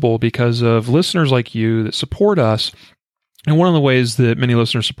possible because of listeners like you that support us. And one of the ways that many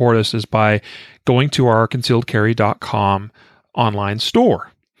listeners support us is by going to our concealedcarry.com online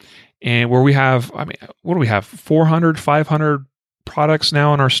store. And where we have, what do we have? 400, 500 products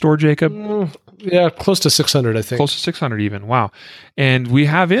now in our store, Jacob? Yeah, close to 600, I think. Close to 600 even. Wow. And we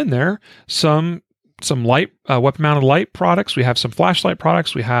have in there some some light, weapon mounted light products. We have some flashlight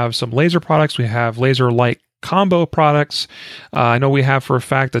products. We have some laser products. We have laser light combo products. I know we have for a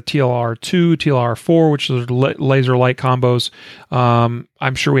fact the TLR2, TLR4, which are laser light combos.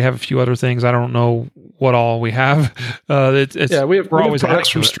 I'm sure we have a few other things. I don't know what all we have. We have products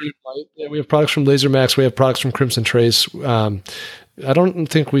from Streamlight. Yeah, we have products from LaserMax. We have products from Crimson Trace. I don't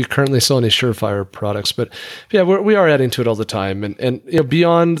think we currently sell any Surefire products, but yeah, we are adding to it all the time. And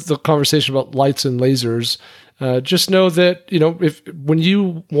beyond the conversation about lights and lasers, just know that, when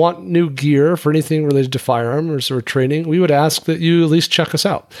you want new gear for anything related to firearms or training, we would ask that you at least check us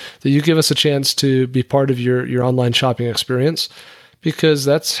out, that you give us a chance to be part of your online shopping experience, because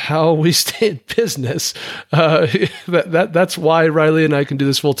that's how we stay in business. That's why Riley and I can do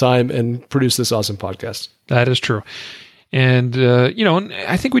this full time and produce this awesome podcast. That is true. And,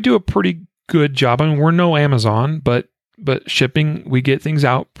 I think we do a pretty good job. I mean, we're no Amazon, but shipping, we get things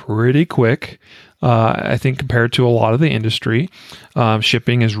out pretty quick. I think compared to a lot of the industry,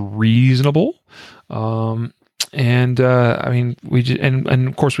 shipping is reasonable. And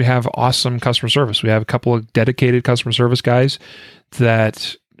of course we have awesome customer service. We have a couple of dedicated customer service guys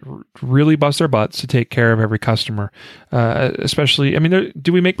that really bust their butts to take care of every customer. Especially,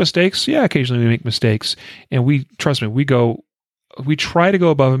 do we make mistakes? Yeah, occasionally we make mistakes, and trust me, we try to go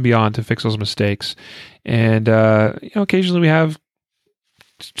above and beyond to fix those mistakes. And, occasionally we have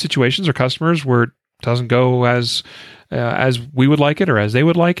situations or customers where it doesn't go as we would like it or as they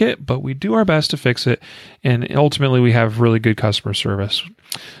would like it, but we do our best to fix it. And ultimately we have really good customer service.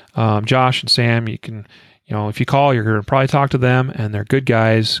 Josh and Sam, you can, if you call, you're going to probably talk to them, and they're good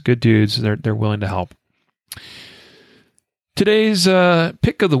guys, good dudes. They're willing to help. Today's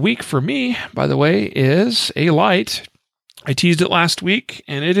pick of the week for me, by the way, is a light. I teased it last week,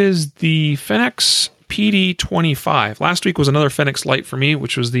 and it is the Fenix PD25. Last week was another Fenix light for me,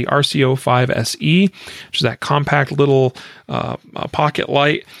 which was the RCO5 SE, which is that compact little pocket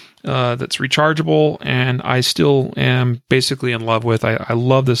light that's rechargeable, and I still am basically in love with. I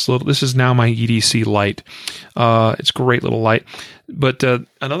love this this is now my EDC light. It's a great little light. But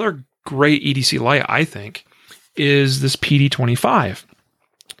another great EDC light, I think, is this PD25.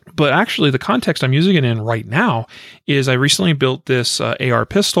 But actually, the context I'm using it in right now is I recently built this AR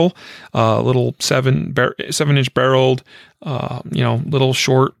pistol, little 7-inch barreled, little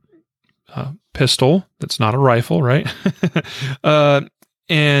short pistol. That's not a rifle, right?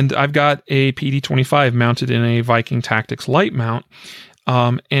 And I've got a PD25 mounted in a Viking Tactics light mount.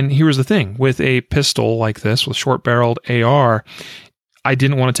 And here's the thing: with a pistol like this, with short barreled AR, I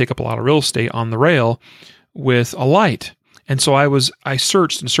didn't want to take up a lot of real estate on the rail with a light. And so I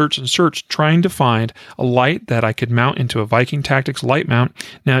searched and searched, trying to find a light that I could mount into a Viking Tactics light mount.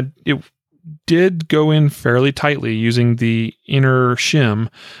 Now, it did go in fairly tightly using the inner shim,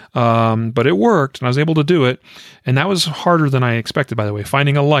 but it worked, and I was able to do it. And that was harder than I expected, by the way,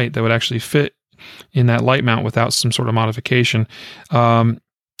 finding a light that would actually fit in that light mount without some sort of modification.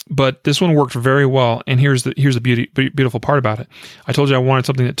 But this one worked very well. And here's the beautiful part about it. I told you I wanted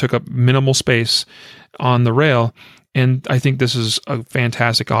something that took up minimal space on the rail. And I think this is a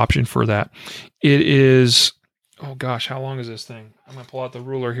fantastic option for that. It is, oh gosh, how long is this thing? I'm going to pull out the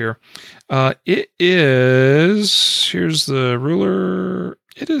ruler here. It is, here's the ruler.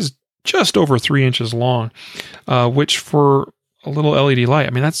 It is just over 3 inches long, which for a little LED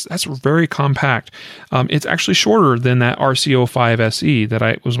light, that's very compact. It's actually shorter than that RCO5 SE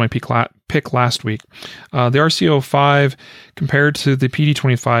that was my pick last week. The RCO5 compared to the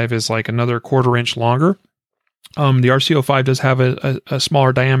PD25 is like another 1/4 inch longer. The RCO5 does have a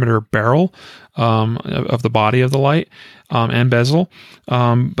smaller diameter barrel of the body of the light and bezel,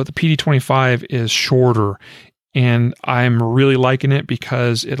 but the PD25 is shorter, and I'm really liking it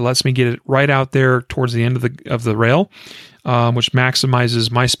because it lets me get it right out there towards the end of the rail, which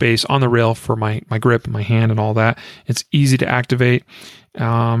maximizes my space on the rail for my grip and my hand and all that. It's easy to activate.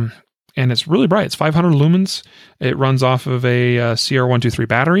 And it's really bright. It's 500 lumens. It runs off of a CR123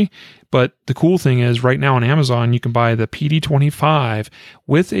 battery. But the cool thing is, right now on Amazon, you can buy the PD25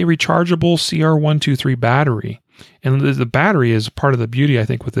 with a rechargeable CR123 battery. And the battery is part of the beauty, I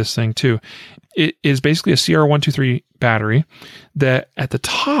think, with this thing too. It is basically a CR123 battery that at the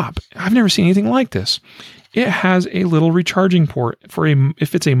top, I've never seen anything like this. It has a little recharging port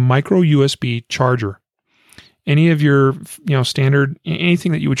if it's a micro USB charger. Any of your, standard,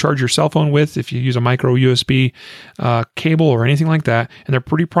 anything that you would charge your cell phone with, if you use a micro USB cable or anything like that, and they're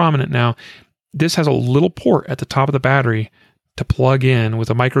pretty prominent now, this has a little port at the top of the battery to plug in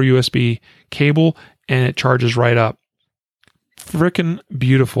with a micro USB cable, and it charges right up. freaking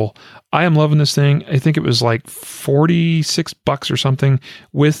beautiful. I am loving this thing. I think it was like $46 or something.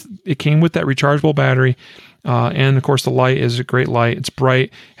 It came with that rechargeable battery. And of course the light is a great light. It's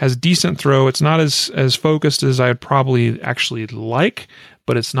bright, has decent throw. It's not as focused as I'd probably actually like,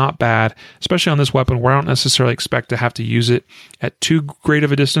 but it's not bad, especially on this weapon where I don't necessarily expect to have to use it at too great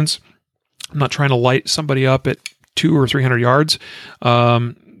of a distance. I'm not trying to light somebody up at 200 or 300 yards.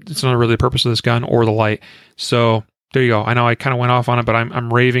 It's not really the purpose of this gun or the light. So there you go. I know I kind of went off on it, but I'm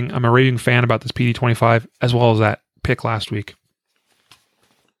a raving fan about this PD-25 as well as that pick last week.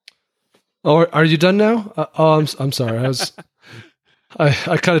 Oh, are you done now? I'm sorry.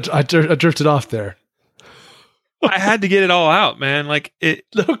 I drifted off there. I had to get it all out, man. Like it.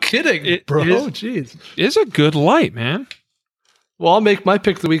 No kidding, bro. Jeez, it's a good light, man. Well, I'll make my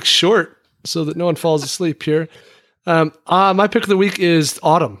pick of the week short so that no one falls asleep here. My pick of the week is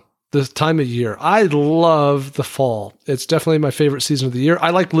autumn, the time of year. I love the fall. It's definitely my favorite season of the year. I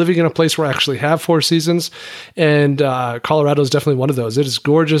like living in a place where I actually have 4 seasons, and Colorado is definitely one of those. It is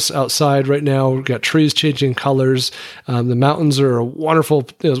gorgeous outside right now. We've got trees changing colors. The mountains are a wonderful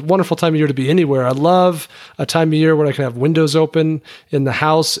time of year to be anywhere. I love a time of year where I can have windows open in the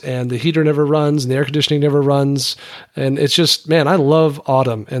house and the heater never runs and the air conditioning never runs. And it's just, man, I love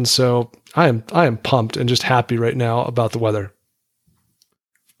autumn. And so I am pumped and just happy right now about the weather.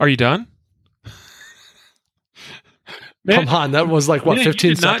 Are you done? Man, come on, that was like, what,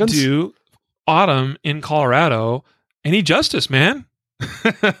 15 seconds? Not do autumn in Colorado any justice, man. It's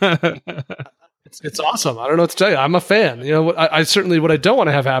awesome. I don't know what to tell you. I'm a fan. You know, I certainly, what I don't want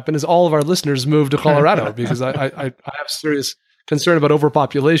to have happen is all of our listeners move to Colorado because I have serious concern about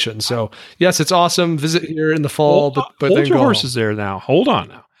overpopulation. So yes, it's awesome. Visit here in the fall, but hold then your go horses there now. Hold on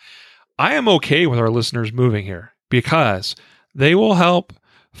now. I am okay with our listeners moving here because they will help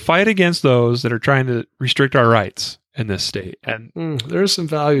fight against those that are trying to restrict our rights in this state. And there's some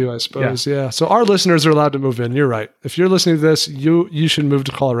value, I suppose. Yeah. So our listeners are allowed to move in. You're right. If you're listening to this, you should move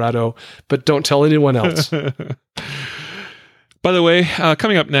to Colorado, but don't tell anyone else. By the way,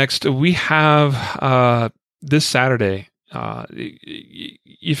 coming up next, we have this Saturday.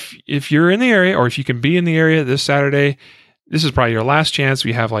 If you're in the area, or if you can be in the area this Saturday, this is probably your last chance.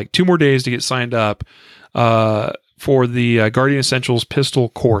 We have like 2 more days to get signed up for the Guardian Essentials pistol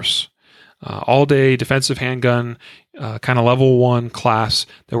course. All-day defensive handgun, kind of level 1 class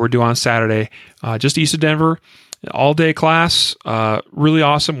that we're doing on Saturday, just east of Denver. All-day class, really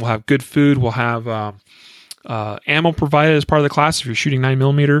awesome. We'll have good food. We'll have ammo provided as part of the class if you're shooting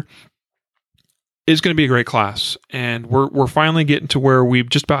 9mm. It's going to be a great class, and we're finally getting to where we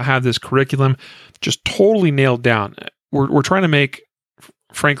just about have this curriculum just totally nailed down. We're trying to make,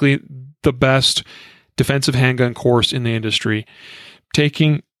 frankly, the best defensive handgun course in the industry,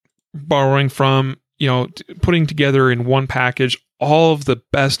 borrowing from, putting together in one package all of the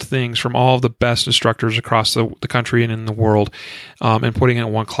best things from all of the best instructors across the country and in the world, and putting it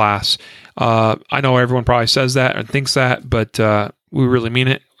in one class. I know everyone probably says that and thinks that, but we really mean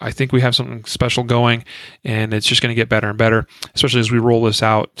it. I think we have something special going, and it's just going to get better and better, especially as we roll this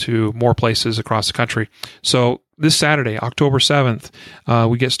out to more places across the country. So this Saturday, October 7th,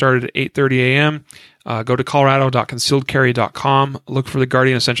 we get started at 8:30 a.m. Go to colorado.concealedcarry.com. Look for the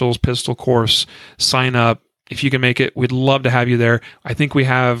Guardian Essentials pistol course. Sign up. If you can make it, we'd love to have you there. I think we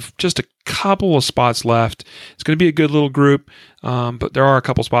have just a couple of spots left. It's going to be a good little group, but there are a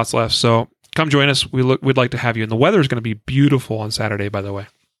couple spots left. So come join us. We'd like to have you. And the weather is going to be beautiful on Saturday, by the way.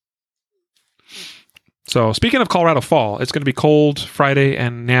 So speaking of Colorado fall, it's going to be cold Friday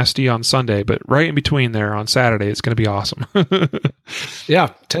and nasty on Sunday, but right in between there on Saturday, it's going to be awesome.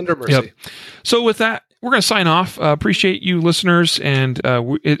 Yeah, tender mercy. Yep. So with that, we're going to sign off. Appreciate you listeners, and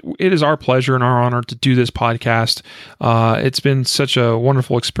it is our pleasure and our honor to do this podcast. It's been such a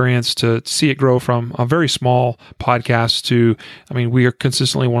wonderful experience to see it grow from a very small podcast to, we are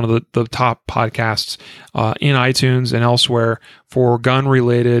consistently one of the top podcasts in iTunes and elsewhere for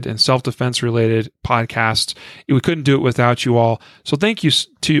gun-related and self-defense related podcasts. We couldn't do it without you all. So thank you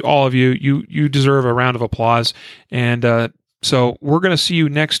to all of you. You deserve a round of applause. And so we're going to see you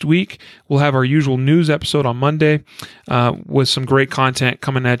next week. We'll have our usual news episode on Monday with some great content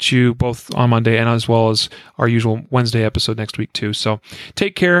coming at you both on Monday and as well as our usual Wednesday episode next week too. So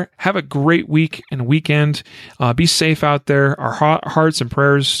take care. Have a great week and weekend. Be safe out there. Our hearts and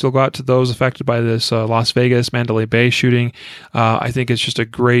prayers still go out to those affected by this Las Vegas, Mandalay Bay shooting. I think it's just a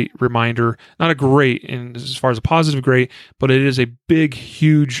great reminder, not a great, and as far as a positive great, but it is a big,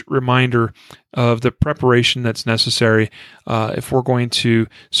 huge reminder of the preparation that's necessary if we're going to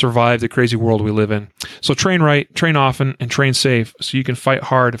survive the crazy world we live in. So train right, train often, and train safe so you can fight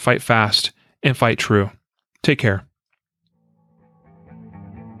hard, fight fast, and fight true. Take care.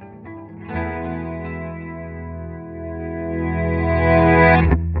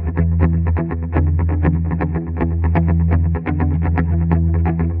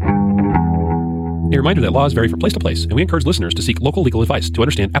 reminder that laws vary from place to place, and we encourage listeners to seek local legal advice to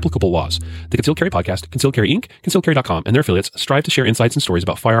understand applicable laws. The Concealed Carry Podcast, Concealed Carry Inc., ConcealedCarry.com, and their affiliates strive to share insights and stories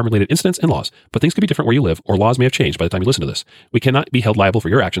about firearm-related incidents and laws, but things could be different where you live, or laws may have changed by the time you listen to this. We cannot be held liable for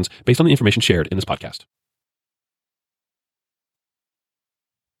your actions based on the information shared in this podcast.